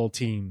lower level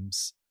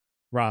teams,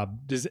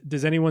 Rob,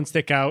 does anyone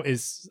stick out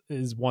is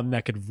one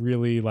that could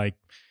really like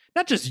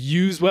not just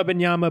use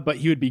Wembanyama, but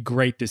he would be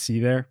great to see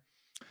there?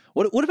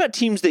 What about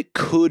teams that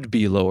could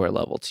be lower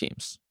level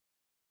teams?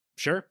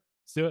 Sure.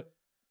 Let's do it.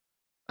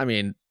 I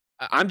mean,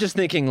 I'm just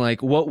thinking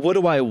like, what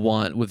do I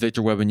want with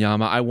Victor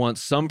Wembanyama? I want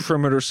some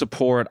perimeter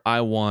support.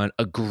 I want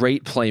a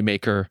great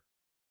playmaker.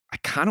 I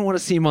kind of want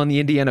to see him on the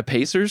Indiana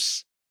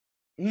Pacers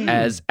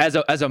as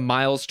a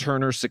Miles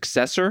Turner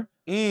successor.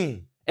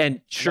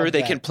 And sure,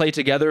 they can play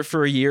together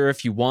for a year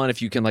if you want,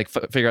 if you can like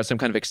figure out some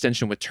kind of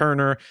extension with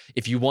Turner.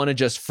 If you want to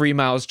just free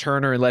Miles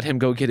Turner and let him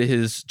go get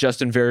his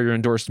Justin Verrier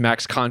endorsed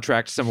max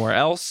contract somewhere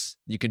else,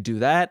 you can do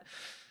that.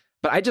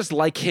 But I just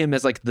like him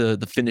as like the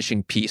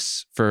finishing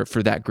piece for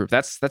that group.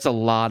 That's a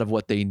lot of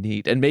what they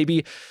need. And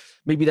maybe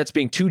that's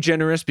being too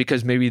generous,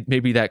 because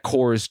maybe that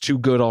core is too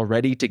good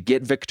already to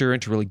get Victor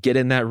and to really get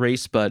in that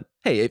race. But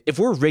hey, if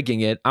we're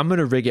rigging it, I'm going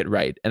to rig it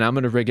right. And I'm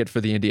going to rig it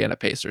for the Indiana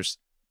Pacers.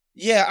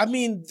 Yeah, I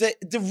mean,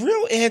 the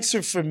real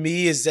answer for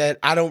me is that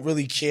I don't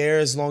really care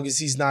as long as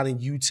he's not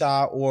in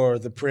Utah or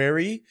the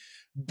Prairie.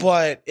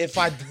 But if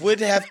I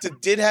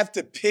did have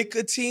to pick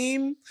a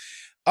team,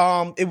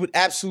 it would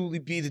absolutely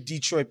be the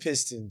Detroit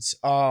Pistons.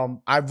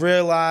 I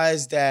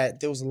realized that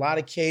there was a lot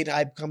of Cade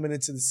hype coming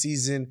into the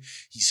season.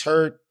 He's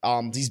hurt.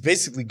 He's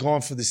basically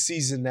gone for the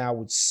season now,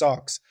 which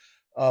sucks.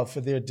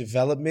 for their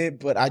development.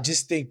 But I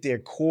just think their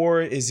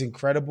core is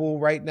incredible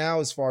right now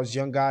as far as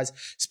young guys,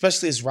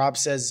 especially as Rob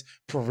says,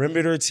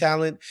 perimeter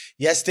talent.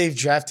 Yes, they've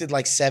drafted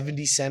like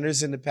 70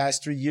 centers in the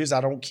past 3 years.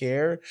 I don't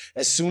care.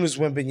 As soon as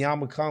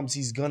Wembanyama comes,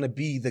 he's going to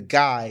be the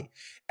guy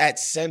at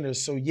center.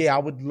 So yeah, I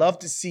would love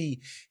to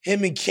see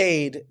him and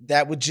Cade.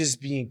 That would just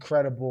be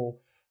incredible.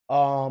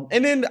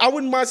 And then I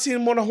wouldn't mind seeing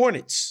him on the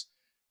Hornets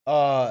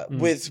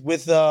with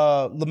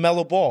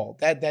LaMelo Ball.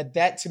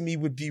 That to me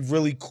would be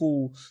really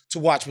cool to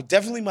watch. But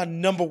definitely my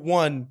number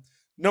one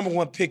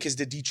pick is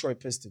the Detroit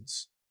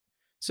Pistons.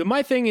 So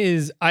my thing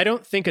is, I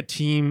don't think a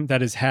team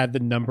that has had the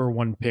number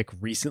 1 pick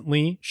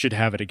recently should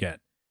have it again.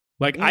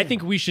 Like, I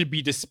think we should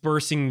be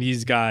dispersing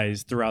these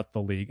guys throughout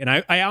the league. And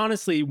I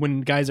honestly, when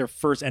guys are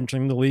first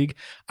entering the league,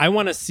 I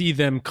want to see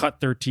them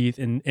cut their teeth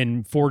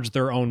and forge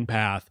their own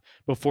path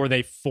before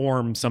they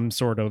form some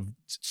sort of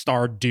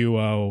star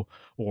duo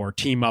or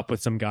team up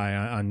with some guy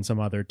on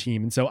some other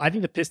team. And so I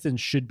think the Pistons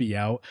should be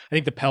out. I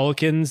think the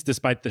Pelicans,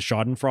 despite the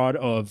schadenfreude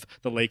of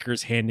the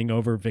Lakers handing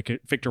over Victor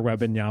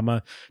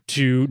Wembanyama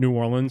to New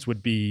Orleans,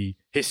 would be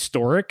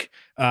historic.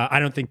 I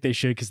don't think they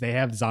should because they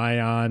have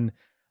Zion.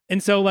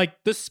 And so,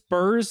 like, the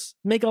Spurs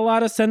make a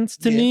lot of sense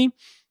to me.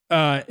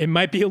 It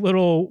might be a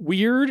little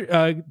weird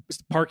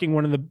parking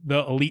one of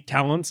the elite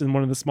talents in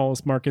one of the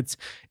smallest markets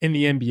in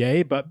the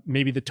NBA, but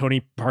maybe the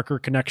Tony Parker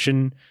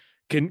connection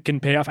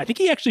can pay off. I think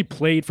he actually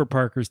played for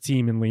Parker's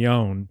team in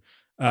Lyon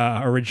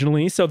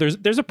originally. So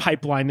there's a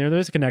pipeline there.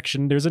 There's a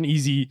connection. There's an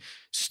easy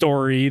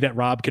story that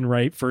Rob can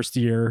write first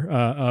year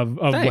of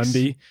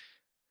Wemby.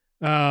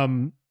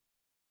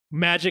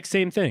 Magic,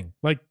 same thing.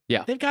 Like,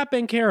 they've got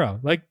Banchero.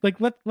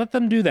 Like let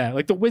them do that.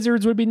 Like, the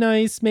Wizards would be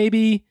nice.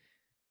 Maybe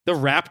the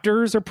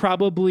Raptors are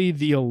probably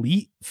the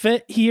elite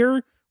fit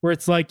here, where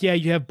it's like, yeah,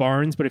 you have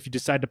Barnes, but if you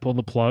decide to pull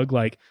the plug,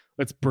 like,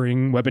 let's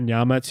bring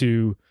Wembanyama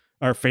to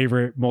our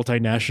favorite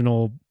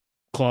multinational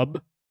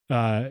club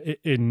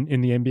in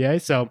the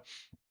NBA. So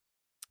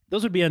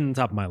those would be on the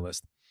top of my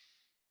list.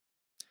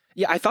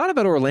 Yeah, I thought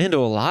about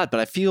Orlando a lot,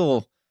 but I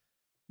feel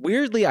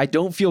weirdly, I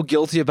don't feel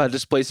guilty about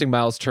displacing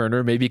Miles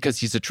Turner, maybe because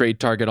he's a trade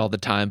target all the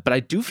time, but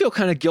I do feel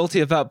kind of guilty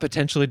about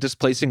potentially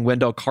displacing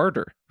Wendell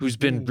Carter, who's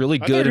been really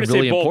good and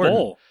really important.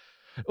 Bol.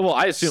 Well,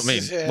 I assume,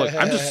 look,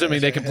 I'm just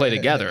assuming they can play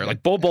together.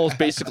 Like, Bol's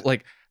basically,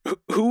 like,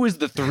 who is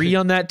the 3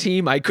 on that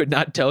team? I could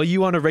not tell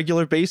you on a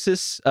regular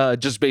basis,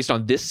 just based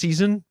on this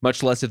season,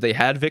 much less if they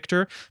had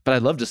Victor, but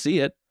I'd love to see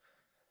it.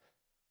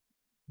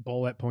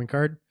 Bol at point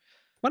guard?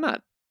 Why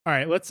not? All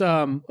right, let's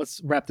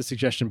wrap the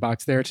suggestion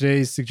box there.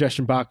 Today's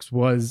suggestion box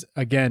was,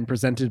 again,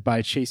 presented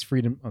by Chase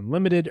Freedom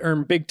Unlimited.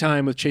 Earn big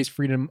time with Chase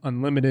Freedom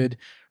Unlimited.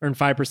 Earn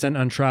 5%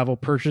 on travel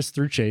purchased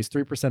through Chase,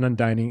 3% on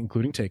dining,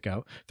 including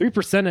takeout,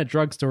 3% at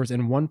drugstores,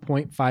 and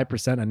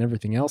 1.5% on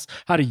everything else.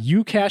 How do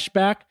you cash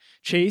back?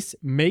 Chase,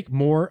 make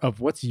more of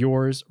what's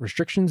yours.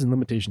 Restrictions and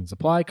limitations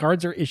apply.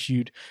 Cards are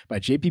issued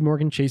by JP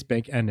Morgan Chase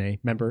Bank N.A.,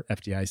 member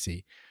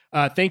FDIC.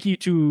 Thank you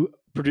to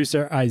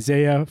producer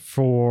Isaiah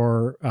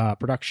for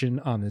production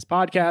on this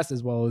podcast,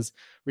 as well as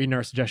reading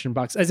our suggestion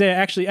box. Isaiah,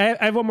 actually,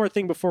 I have one more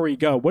thing before we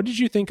go. What did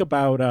you think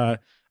about the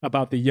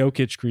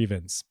Jokic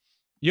grievance?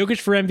 Jokic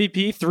for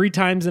MVP 3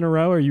 times in a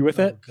row. Are you with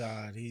it? Oh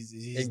God, he's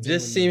it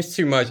just seems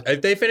too much.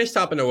 If they finish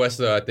top in the West,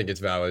 though, I think it's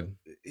valid.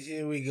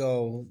 Here we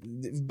go.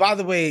 By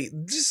the way,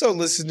 just so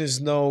listeners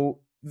know,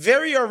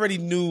 Very already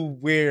knew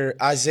where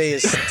Isaiah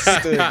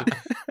stood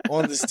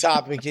on this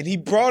topic, and he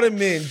brought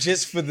him in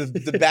just for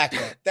the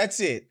backup. That's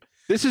it.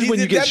 This is when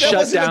you get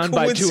shut down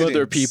by 2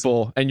 other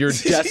people and you're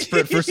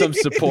desperate for some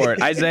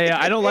support. Isaiah,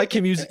 I don't like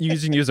him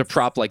using you as a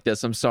prop like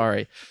this. I'm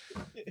sorry.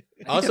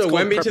 Also,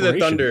 Wemby to the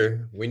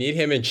Thunder. We need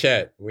him in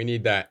Chet. We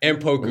need that. And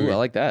Poku. Ooh, I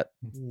like that.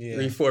 Yeah.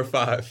 3, 4,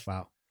 5.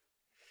 Wow.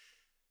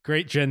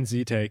 Great Gen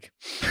Z take.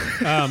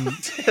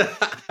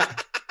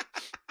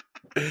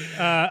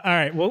 All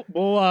right,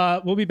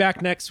 we'll be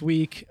back next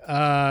week.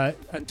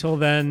 Until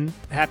then,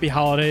 happy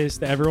holidays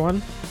to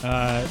everyone.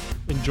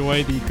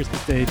 Enjoy the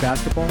Christmas Day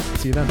basketball.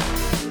 See you then.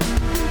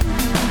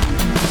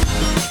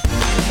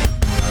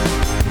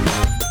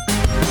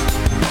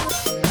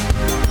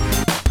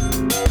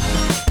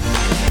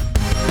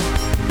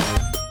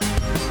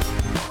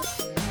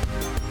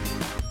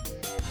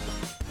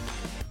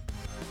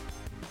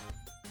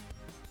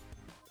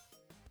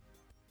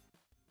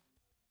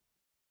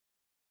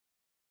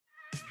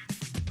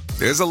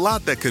 There's a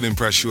lot that could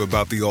impress you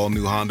about the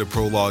all-new Honda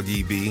Prologue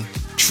EV.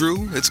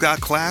 True, it's got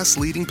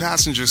class-leading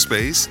passenger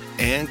space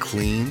and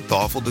clean,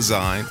 thoughtful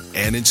design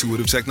and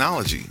intuitive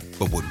technology.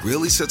 But what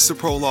really sets the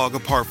Prologue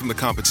apart from the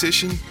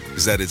competition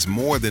is that it's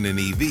more than an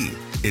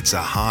EV. It's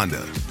a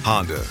Honda.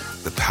 Honda,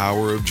 the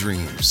power of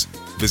dreams.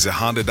 Visit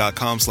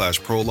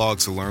honda.com/prologue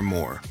to learn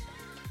more.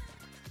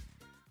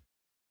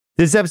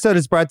 This episode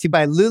is brought to you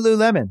by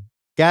Lululemon.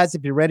 Guys,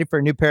 if you're ready for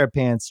a new pair of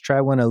pants, try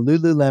one of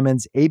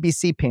Lululemon's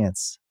ABC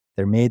pants.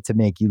 They're made to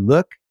make you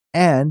look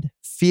and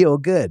feel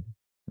good.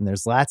 And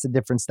there's lots of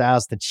different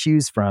styles to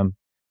choose from.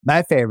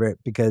 My favorite,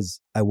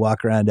 because I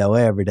walk around LA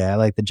every day, I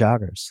like the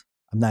joggers.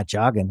 I'm not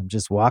jogging, I'm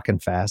just walking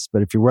fast.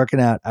 But if you're working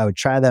out, I would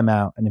try them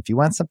out. And if you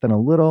want something a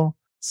little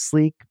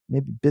sleek,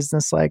 maybe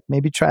business-like.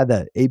 Maybe try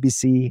the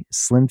ABC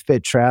Slim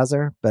Fit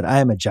trouser, but I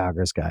am a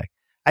joggers guy.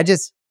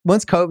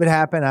 Once COVID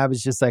happened, I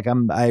was just like,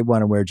 I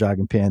want to wear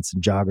jogging pants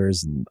and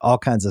joggers and all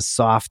kinds of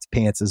soft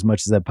pants as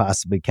much as I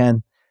possibly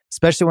can,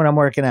 especially when I'm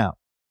working out.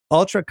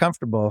 Ultra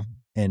comfortable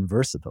and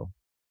versatile.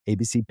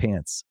 ABC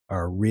pants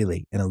are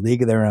really in a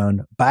league of their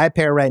own. Buy a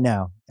pair right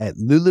now at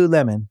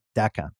lululemon.com.